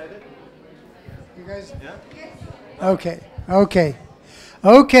you all decided? You guys? Yeah? Okay, okay.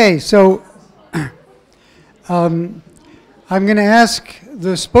 Okay, so I'm going to ask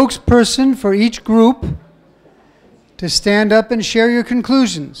the spokesperson for each group to stand up and share your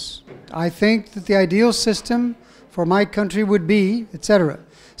conclusions. I think that the ideal system for my country would be, etc.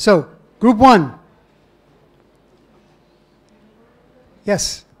 So, group 1.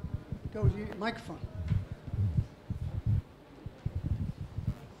 Yes. Go, microphone.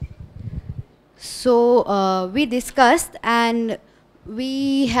 So we discussed and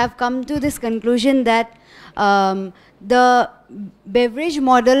we have come to this conclusion that the beverage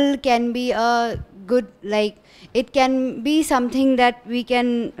model can be a good, like it can be something that we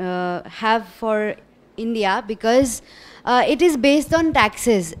can have for India because it is based on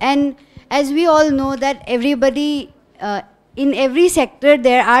taxes, and as we all know that everybody in every sector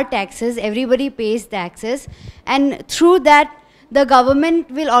there are taxes, everybody pays taxes, and through that the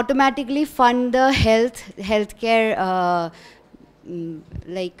government will automatically fund the healthcare, our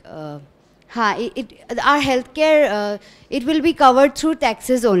healthcare, it will be covered through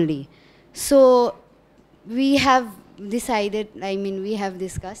taxes only. So we have decided, we have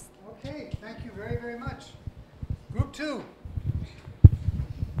discussed. Okay, thank you very, very much. Group 2.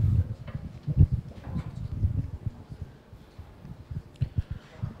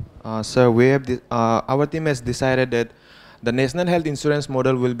 Sir, we have our team has decided that the national health insurance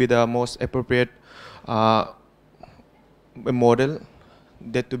model will be the most appropriate model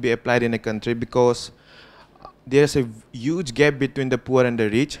that to be applied in a country because there's a huge gap between the poor and the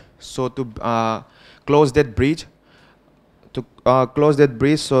rich. So to close that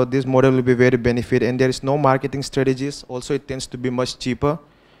bridge. So this model will be very benefit, and there is no marketing strategies. Also, it tends to be much cheaper,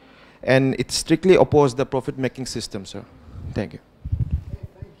 and it strictly opposes the profit-making system, sir. Thank you. Okay,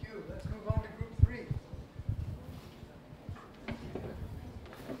 thank you. Let's move on to group 3.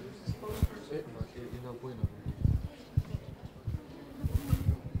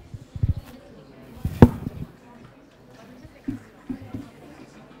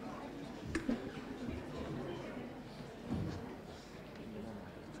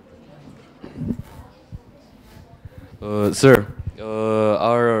 Sir,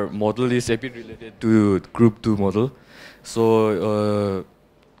 our model is a bit related to Group 2 model. So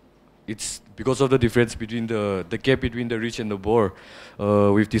it's because of the difference between the gap between the rich and the poor.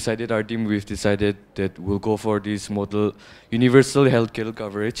 We've decided that we'll go for this model, universal healthcare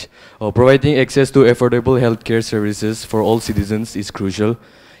coverage. Providing access to affordable healthcare services for all citizens is crucial.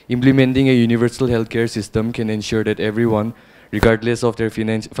 Implementing a universal healthcare system can ensure that everyone, regardless of their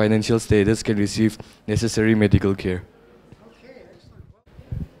financial status, can receive necessary medical care.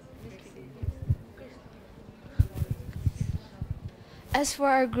 As for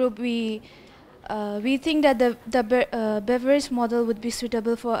our group, we think that the beverage model would be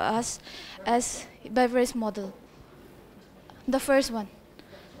suitable for us as beverage model. The first one,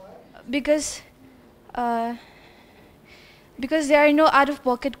 because there are no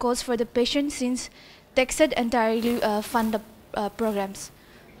out-of-pocket costs for the patient since TechSed entirely fund the programs.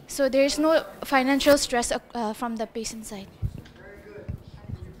 So there is no financial stress from the patient side.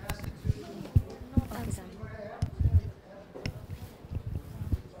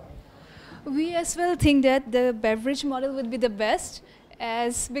 We as well think that the beverage model would be the best,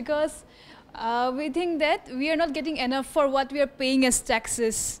 because we think that we are not getting enough for what we are paying as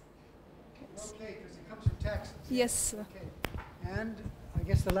taxes. Okay, because it comes from taxes. Yes, sir. Okay. And I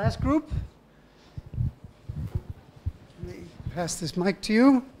guess the last group. Let me pass this mic to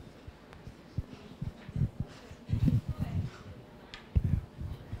you.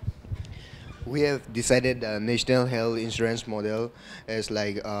 We have decided the national health insurance model as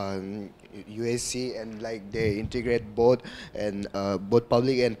like USC, and like they integrate both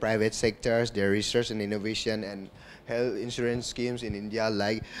public and private sectors, their research and innovation and health insurance schemes in India,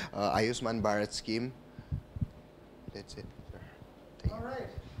 like Ayushman Bharat scheme. That's it. All right.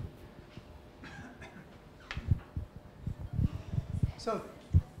 So.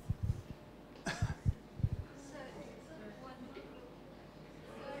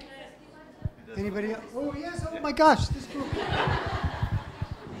 Anybody else? Oh, yes. Oh, my gosh. This group.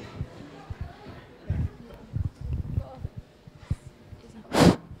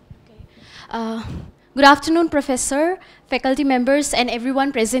 Good afternoon, Professor, faculty members, and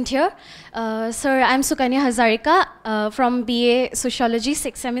everyone present here. Sir, I'm Sukanya Hazarika from BA Sociology,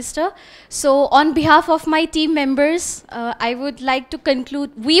 6th semester. So on behalf of my team members, we would like to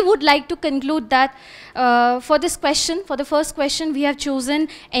conclude that for this question, for the first question, we have chosen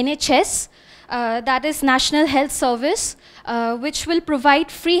NHS, that is National Health Service, which will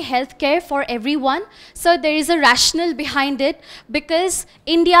provide free health care for everyone. So there is a rationale behind it, because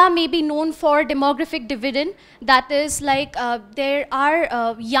India may be known for demographic dividend. That is like there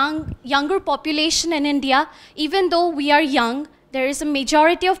are younger population in India. Even though we are young, there is a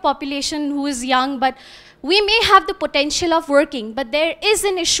majority of population who is young, but we may have the potential of working, but there is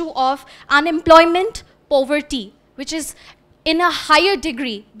an issue of unemployment, poverty, which is in a higher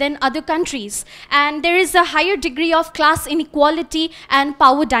degree than other countries. And there is a higher degree of class inequality and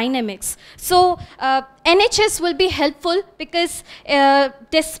power dynamics. So NHS will be helpful, because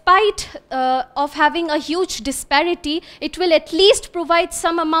despite of having a huge disparity, it will at least provide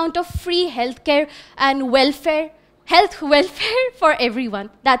some amount of free healthcare and health welfare for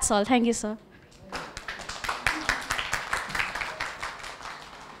everyone. That's all. Thank you, sir.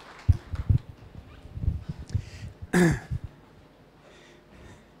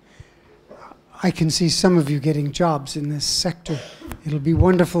 I can see some of you getting jobs in this sector. It'll be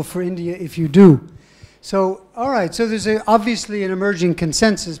wonderful for India if you do. So, all right, so there's obviously an emerging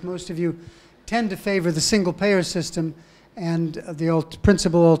consensus. Most of you tend to favor the single-payer system, and the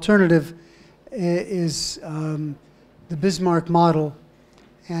principal alternative is the Bismarck model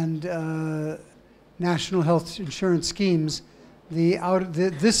and national health insurance schemes.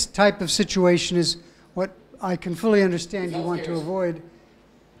 This type of situation is what I can fully understand you want to avoid.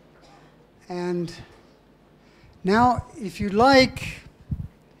 And now, if you like,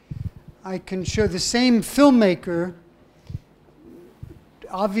 I can show the same filmmaker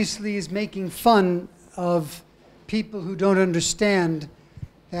obviously is making fun of people who don't understand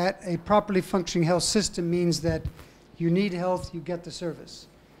that a properly functioning health system means that you need health, you get the service.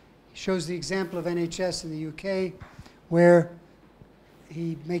 He shows the example of NHS in the UK, where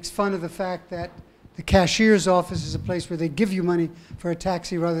he makes fun of the fact that the cashier's office is a place where they give you money for a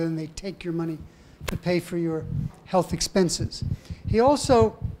taxi rather than they take your money to pay for your health expenses. He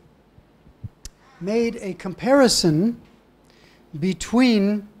also made a comparison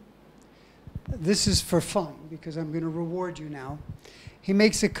between, this is for fun because I'm going to reward you now. He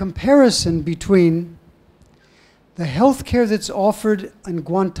makes a comparison between the health care that's offered in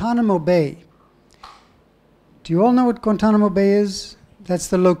Guantanamo Bay. Do you all know what Guantanamo Bay is? That's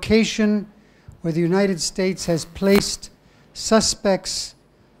the location where the United States has placed suspects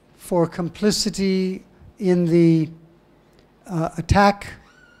for complicity in the attack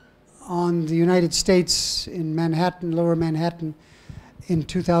on the United States in Manhattan, Lower Manhattan, in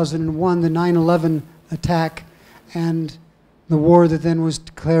 2001, the 9/11 attack, and the war that then was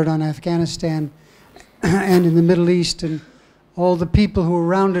declared on Afghanistan and in the Middle East, and all the people who were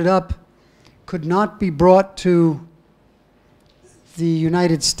rounded up could not be brought to the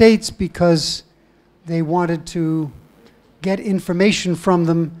United States because they wanted to get information from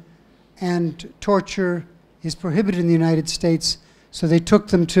them, and torture is prohibited in the United States, so they took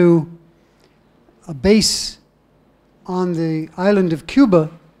them to a base on the island of Cuba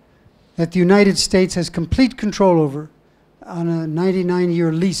that the United States has complete control over on a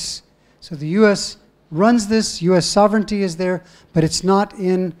 99-year lease. So the U.S. runs this, U.S. sovereignty is there, but it's not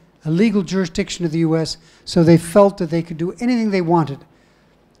in a legal jurisdiction of the U.S., so they felt that they could do anything they wanted.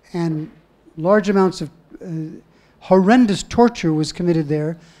 And large amounts of horrendous torture was committed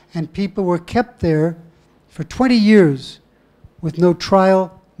there, and people were kept there for 20 years with no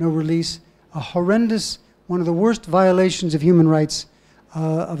trial, no release. A horrendous, one of the worst violations of human rights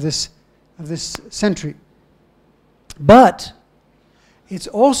of this century. But it's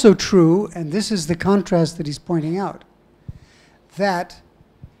also true, and this is the contrast that he's pointing out, that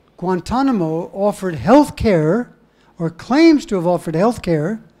Guantanamo offered health care, or claims to have offered health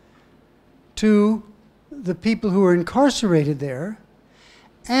care, to the people who were incarcerated there.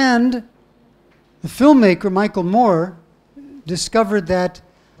 And the filmmaker, Michael Moore, discovered that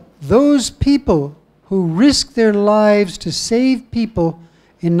those people who risked their lives to save people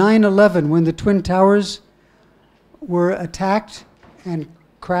in 9/11, when the Twin Towers were attacked and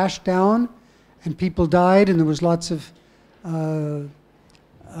crashed down and people died, and there was lots of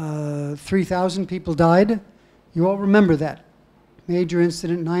 3,000 people died. You all remember that major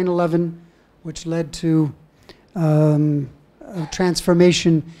incident, 9/11, which led to a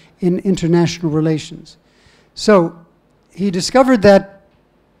transformation in international relations. So he discovered that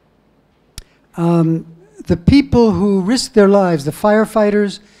the people who risked their lives, the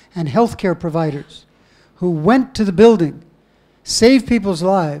firefighters and healthcare providers who went to the building, saved people's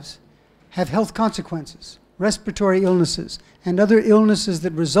lives, have health consequences, respiratory illnesses, and other illnesses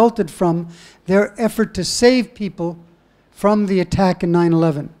that resulted from their effort to save people from the attack in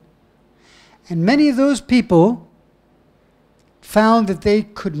 9/11. And many of those people found that they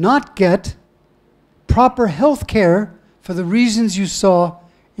could not get proper health care for the reasons you saw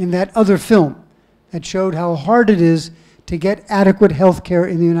in that other film that showed how hard it is to get adequate health care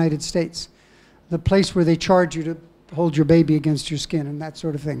in the United States. The place where they charge you to hold your baby against your skin and that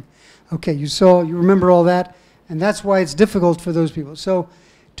sort of thing. Okay, you remember all that, and that's why it's difficult for those people. So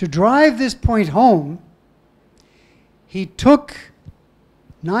to drive this point home, he took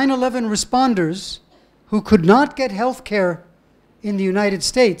 9/11 responders who could not get health care in the United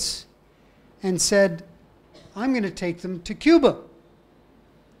States and said, I'm going to take them to Cuba.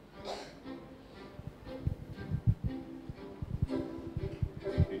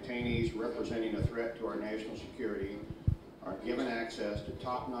 Detainees representing a threat to our national security are given access to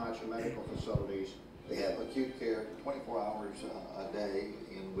top-notch medical facilities. They have acute care 24 hours a day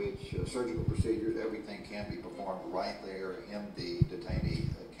in which surgical procedures, everything can be performed right there in the detainee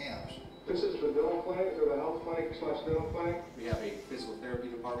camps. This is the dental clinic or the health clinic / dental clinic? We have a physical therapy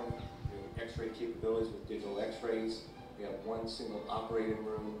department, we have x-ray capabilities with digital x-rays, we have one single operating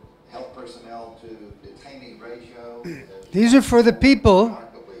room. Health personnel to detainee ratio. These are for the people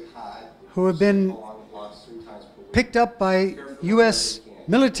who have been picked up by U.S.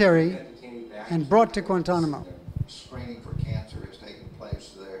 military and brought to Guantanamo. Screening for cancer is taking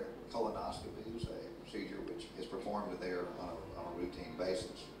place there. Colonoscopy is a procedure which is performed there on a routine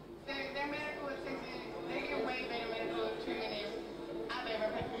basis. Their medical assistants, they get way better medical treatment I've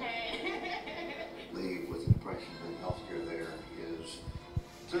ever had. Leave with the impression that healthcare there is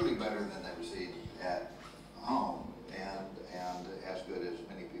clearly better than they receive at home and as good as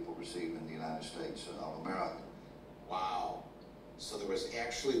many people receive in the United States of America. Wow. So there was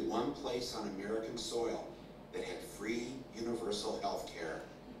actually one place on American soil that had free universal health care.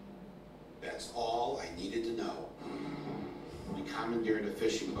 That's all I needed to know. We commandeered a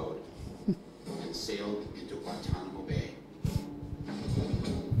fishing boat and sailed into Guantanamo Bay.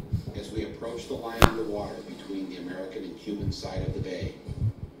 As we approached the line of the water between the American and Cuban side of the bay,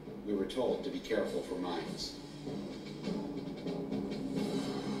 we were told to be careful for mines.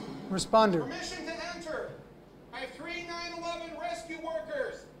 Responder. Permission to enter. I have 3 9/11 rescue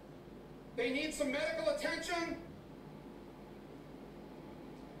workers. They need some medical attention.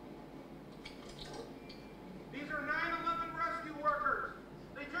 These are 9/11 rescue workers.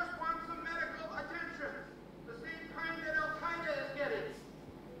 They just want some medical attention. The same kind that Al-Qaeda is getting.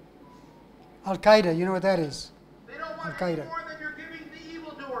 Al-Qaeda, you know what that is? They don't want Al-Qaeda. any more than you're giving the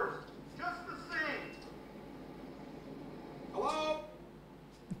evildoers. Just the same. Hello?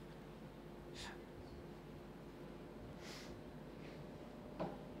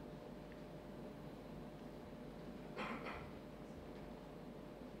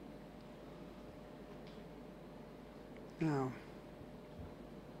 Now.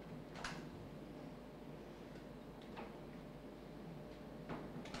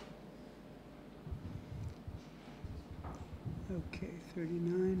 Okay,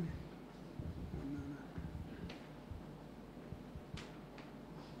 39.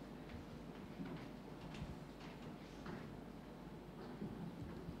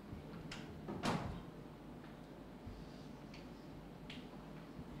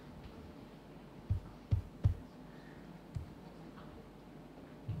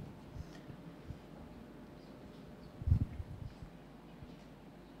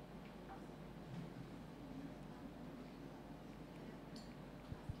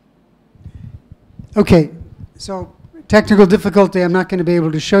 Okay, so technical difficulty, I'm not going to be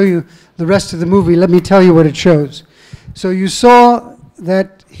able to show you the rest of the movie. Let me tell you what it shows. So you saw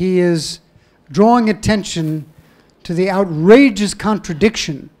that he is drawing attention to the outrageous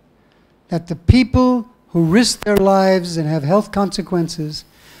contradiction that the people who risk their lives and have health consequences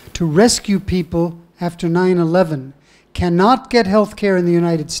to rescue people after 9/11 cannot get health care in the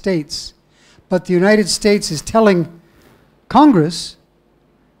United States, but the United States is telling Congress,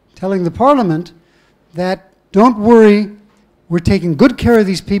 telling the Parliament, that don't worry, we're taking good care of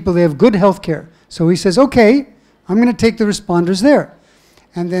these people, they have good health care. So he says, okay, I'm going to take the responders there.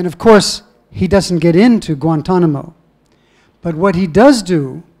 And then, of course, he doesn't get into Guantanamo. But what he does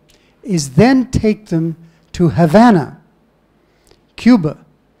do is then take them to Havana, Cuba.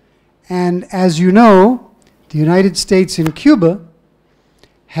 And as you know, the United States and Cuba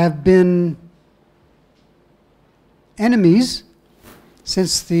have been enemies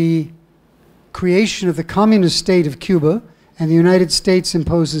since the creation of the communist state of Cuba, and the United States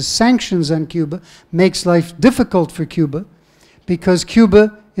imposes sanctions on Cuba, makes life difficult for Cuba, because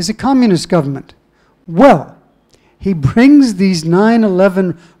Cuba is a communist government. Well, he brings these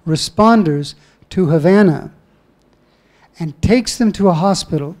 9/11 responders to Havana and takes them to a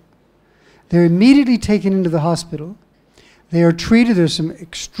hospital. They're immediately taken into the hospital. They are treated. There's some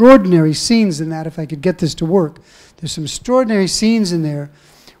extraordinary scenes in that, if I could get this to work. There's some extraordinary scenes in there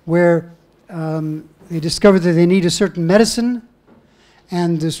where they discover that they need a certain medicine,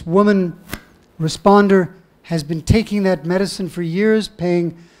 and this woman responder has been taking that medicine for years,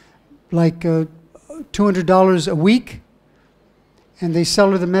 paying like $200 a week, and they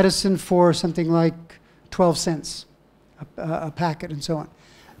sell her the medicine for something like 12 cents a packet and so on.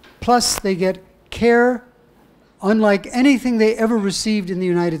 Plus, they get care unlike anything they ever received in the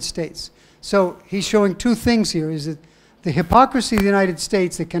United States. So he's showing two things here, is that the hypocrisy of the United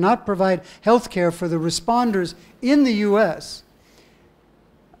States that cannot provide health care for the responders in the U.S.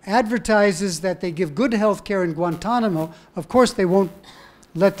 advertises that they give good health care in Guantanamo. Of course, they won't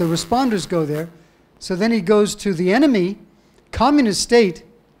let the responders go there. So then he goes to the enemy, communist state,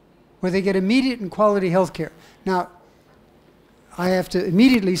 where they get immediate and quality health care. Now, I have to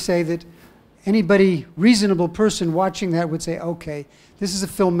immediately say that anybody, reasonable person watching that would say, okay, this is a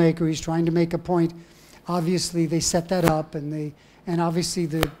filmmaker, he's trying to make a point. Obviously, they set that up, and obviously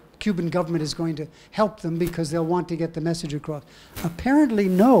the Cuban government is going to help them because they'll want to get the message across. Apparently,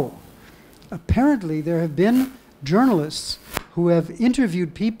 no. Apparently, there have been journalists who have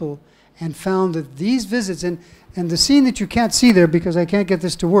interviewed people and found that these visits, and the scene that you can't see there because I can't get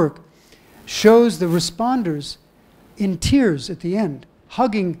this to work, shows the responders in tears at the end,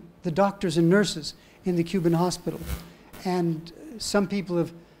 hugging the doctors and nurses in the Cuban hospital. And some people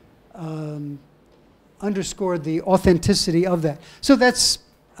have underscored the authenticity of that. So that's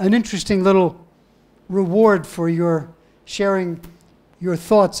an interesting little reward for your sharing your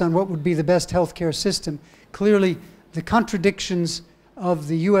thoughts on what would be the best healthcare system. Clearly, the contradictions of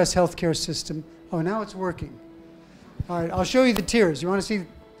the U.S. healthcare system. Oh, now it's working. All right, I'll show you the tears. You want to see?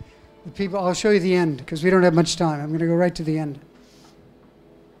 The people, I'll show you the end because we don't have much time. I'm going to go right to the end.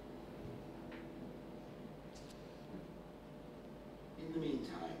 In the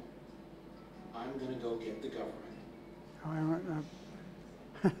meantime, I'm going to go get the government.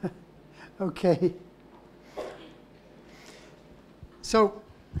 Okay. So,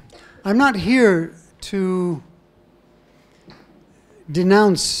 I'm not here to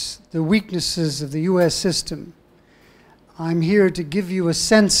denounce the weaknesses of the U.S. system. I'm here to give you a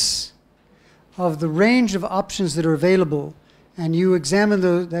sense of the range of options that are available, and you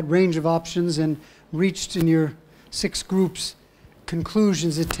examine that range of options and reached in your 6 groups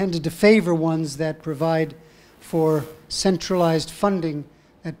conclusions that tended to favor ones that provide for centralized funding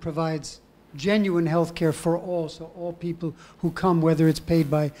that provides genuine health care for all, so all people who come, whether it's paid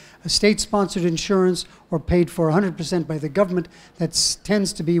by a state-sponsored insurance or paid for 100% by the government, that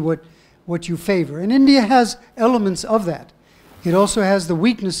tends to be what you favor. And India has elements of that. It also has the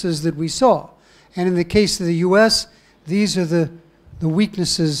weaknesses that we saw. And in the case of the U.S., these are the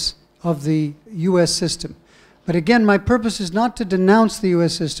weaknesses of the U.S. system. But again, my purpose is not to denounce the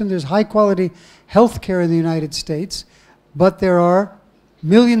U.S. system. There's high-quality health care in the United States, but there are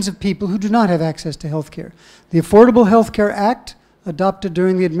millions of people who do not have access to health care. The Affordable Health Care Act, adopted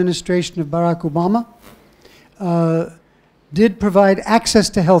during the administration of Barack Obama, did provide access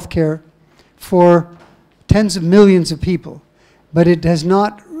to health care for tens of millions of people, but it has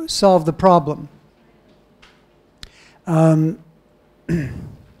not solved the problem.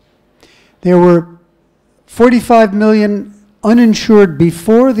 There were 45 million uninsured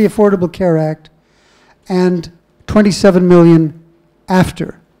before the Affordable Care Act and 27 million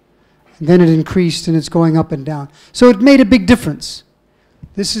after. And then it increased and it's going up and down. So it made a big difference.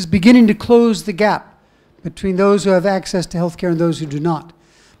 This is beginning to close the gap between those who have access to health care and those who do not.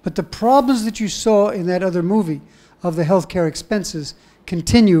 But the problems that you saw in that other movie of the health care expenses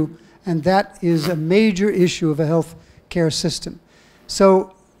continue, and that is a major issue of a health care system.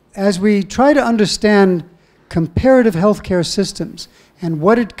 So as we try to understand comparative health care systems and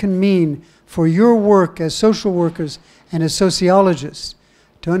what it can mean for your work as social workers and as sociologists,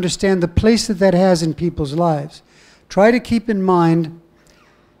 to understand the place that that has in people's lives, try to keep in mind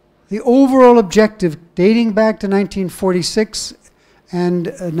the overall objective dating back to 1946 and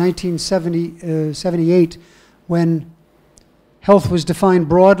 1978, when health was defined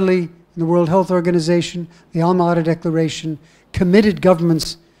broadly in the World Health Organization. The Alma-Ata Declaration committed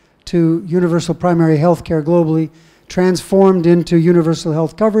governments to universal primary health care globally, transformed into universal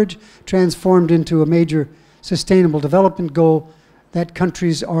health coverage, transformed into a major sustainable development goal that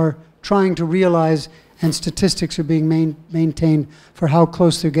countries are trying to realize, and statistics are being maintained for how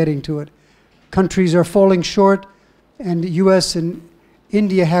close they're getting to it. Countries are falling short, and the US and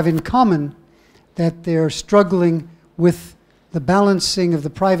India have in common that they're struggling with the balancing of the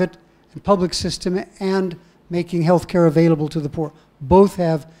private and public system and making health care available to the poor. Both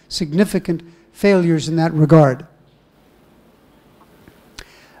have significant failures in that regard.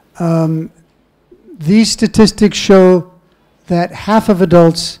 These statistics show that half of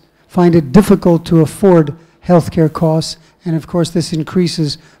adults find it difficult to afford health care costs, and of course this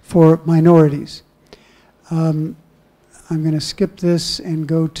increases for minorities. I'm going to skip this and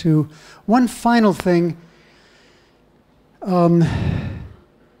go to one final thing.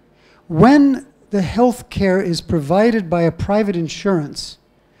 When the health care is provided by a private insurance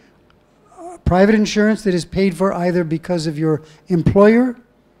that is paid for either because of your employer,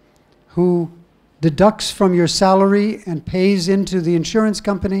 who deducts from your salary and pays into the insurance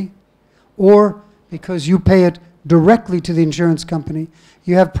company, or because you pay it directly to the insurance company,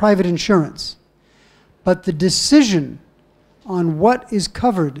 you have private insurance. But the decision on what is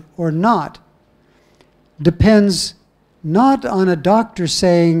covered or not depends not on a doctor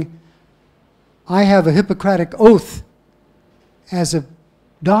saying, I have a Hippocratic oath as a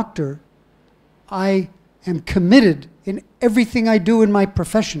doctor, I am committed in everything I do in my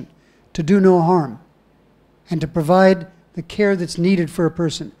profession to do no harm and to provide the care that's needed for a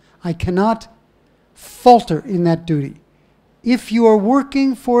person. I cannot falter in that duty. If you are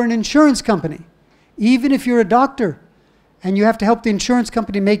working for an insurance company, even if you're a doctor and you have to help the insurance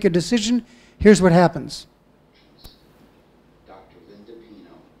company make a decision, here's what happens. Dr. Linda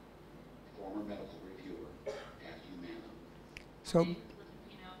Pino, former medical reviewer at Humana. So,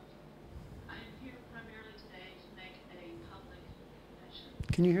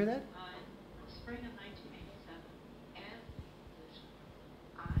 can you hear that? Spring of 1987, as a physician,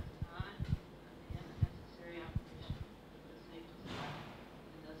 I designed and the necessary operation for the safety of life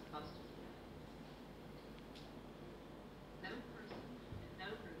and thus cost us death. No person and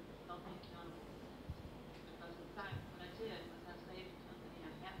no group held me accountable because in fact what I did was I saved the company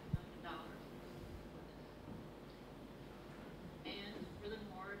 $500,000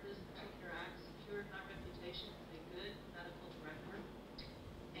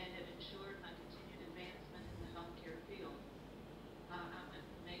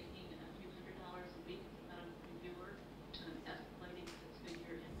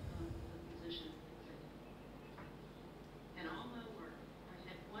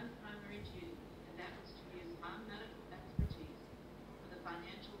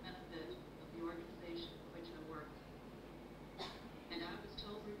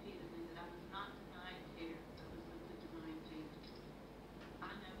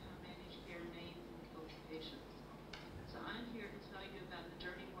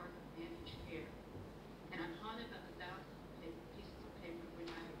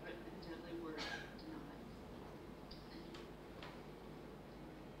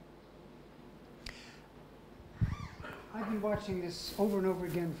 been watching this over and over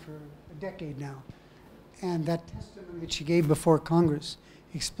again for a decade now. And that testimony that she gave before Congress,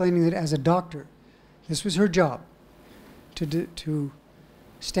 explaining that as a doctor, this was her job, to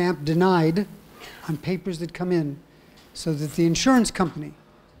stamp denied on papers that come in so that the insurance company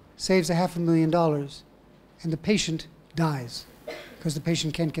saves $500,000 and the patient dies because the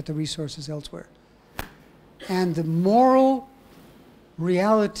patient can't get the resources elsewhere. And the moral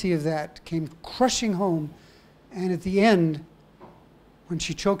reality of that came crushing home, and at the end, when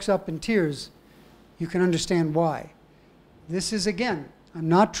she chokes up in tears, you can understand why. This is, again, I'm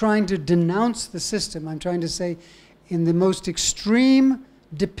not trying to denounce the system. I'm trying to say, in the most extreme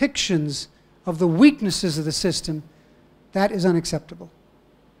depictions of the weaknesses of the system, that is unacceptable.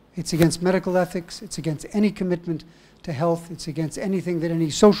 It's against medical ethics. It's against any commitment to health. It's against anything that any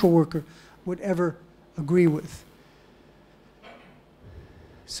social worker would ever agree with.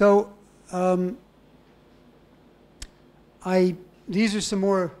 So these are some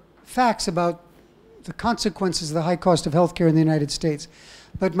more facts about the consequences of the high cost of healthcare in the United States.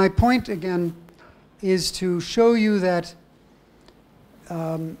 But my point, again, is to show you that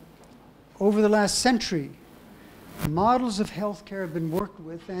over the last century, models of healthcare have been worked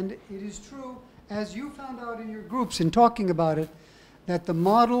with, and it is true, as you found out in your groups in talking about it, that the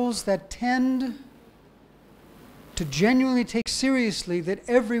models that tend to genuinely take seriously that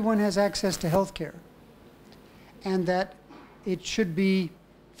everyone has access to healthcare, and that it should be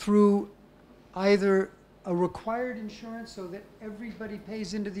through either a required insurance so that everybody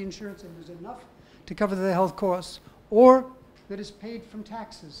pays into the insurance and there's enough to cover the health costs, or that is paid from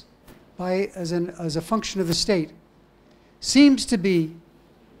taxes as a function of the state, seems to be,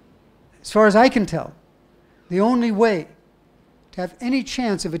 as far as I can tell, the only way to have any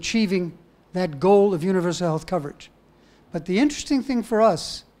chance of achieving that goal of universal health coverage. But the interesting thing for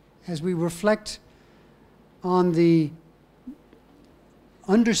us, as we reflect on the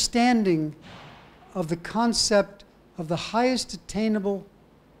understanding of the concept of the highest attainable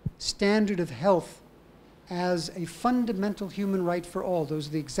standard of health as a fundamental human right for all. Those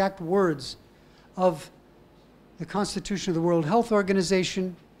are the exact words of the Constitution of the World Health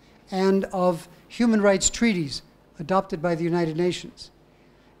Organization and of human rights treaties adopted by the United Nations.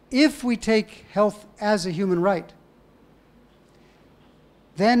 If we take health as a human right,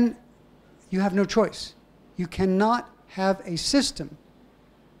 then you have no choice. You cannot have a system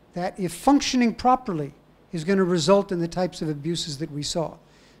that, if functioning properly, is going to result in the types of abuses that we saw.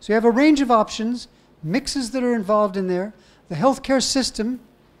 So you have a range of options, mixes that are involved in there. The healthcare system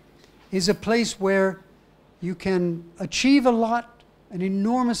is a place where you can achieve a lot, an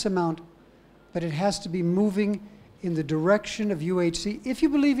enormous amount, but it has to be moving in the direction of UHC, if you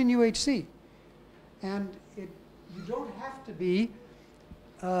believe in UHC. And you don't have to be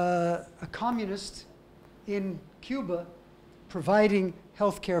a communist in Cuba providing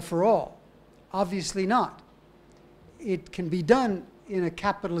health care for all. Obviously not. It can be done in a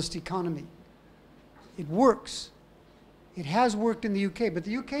capitalist economy. It works. It has worked in the UK, but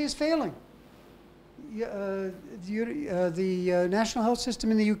the UK is failing. The national health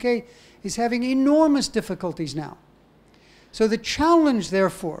system in the UK is having enormous difficulties now. So the challenge,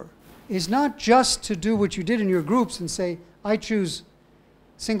 therefore, is not just to do what you did in your groups and say, I choose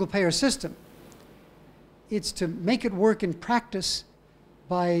single-payer system. It's to make it work in practice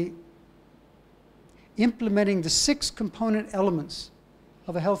by implementing the 6 component elements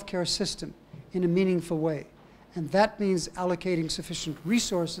of a healthcare system in a meaningful way. And that means allocating sufficient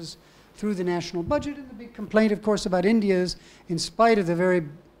resources through the national budget. And the big complaint, of course, about India is, in spite of the very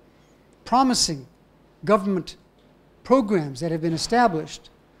promising government programs that have been established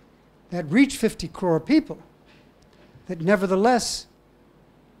that reach 50 crore people, that nevertheless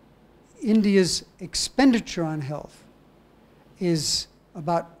India's expenditure on health is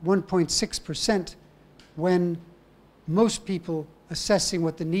about 1.6%, when most people assessing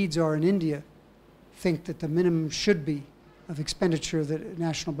what the needs are in India think that the minimum should be of expenditure of the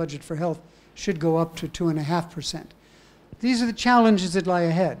national budget for health should go up to 2.5%. These are the challenges that lie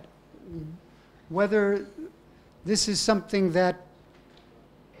ahead. Whether this is something that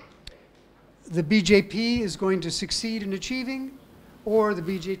the BJP is going to succeed in achieving, or the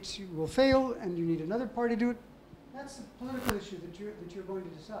BJP will fail and you need another party to do it, that's a political issue that you're going to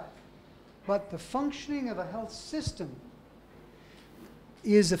decide. But the functioning of a health system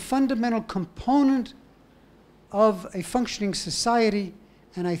is a fundamental component of a functioning society,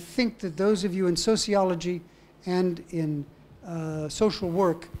 and I think that those of you in sociology and in social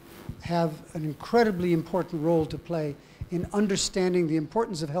work have an incredibly important role to play in understanding the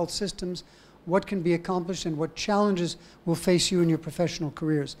importance of health systems, what can be accomplished and what challenges will face you in your professional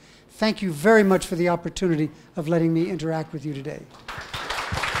careers. Thank you very much for the opportunity of letting me interact with you today.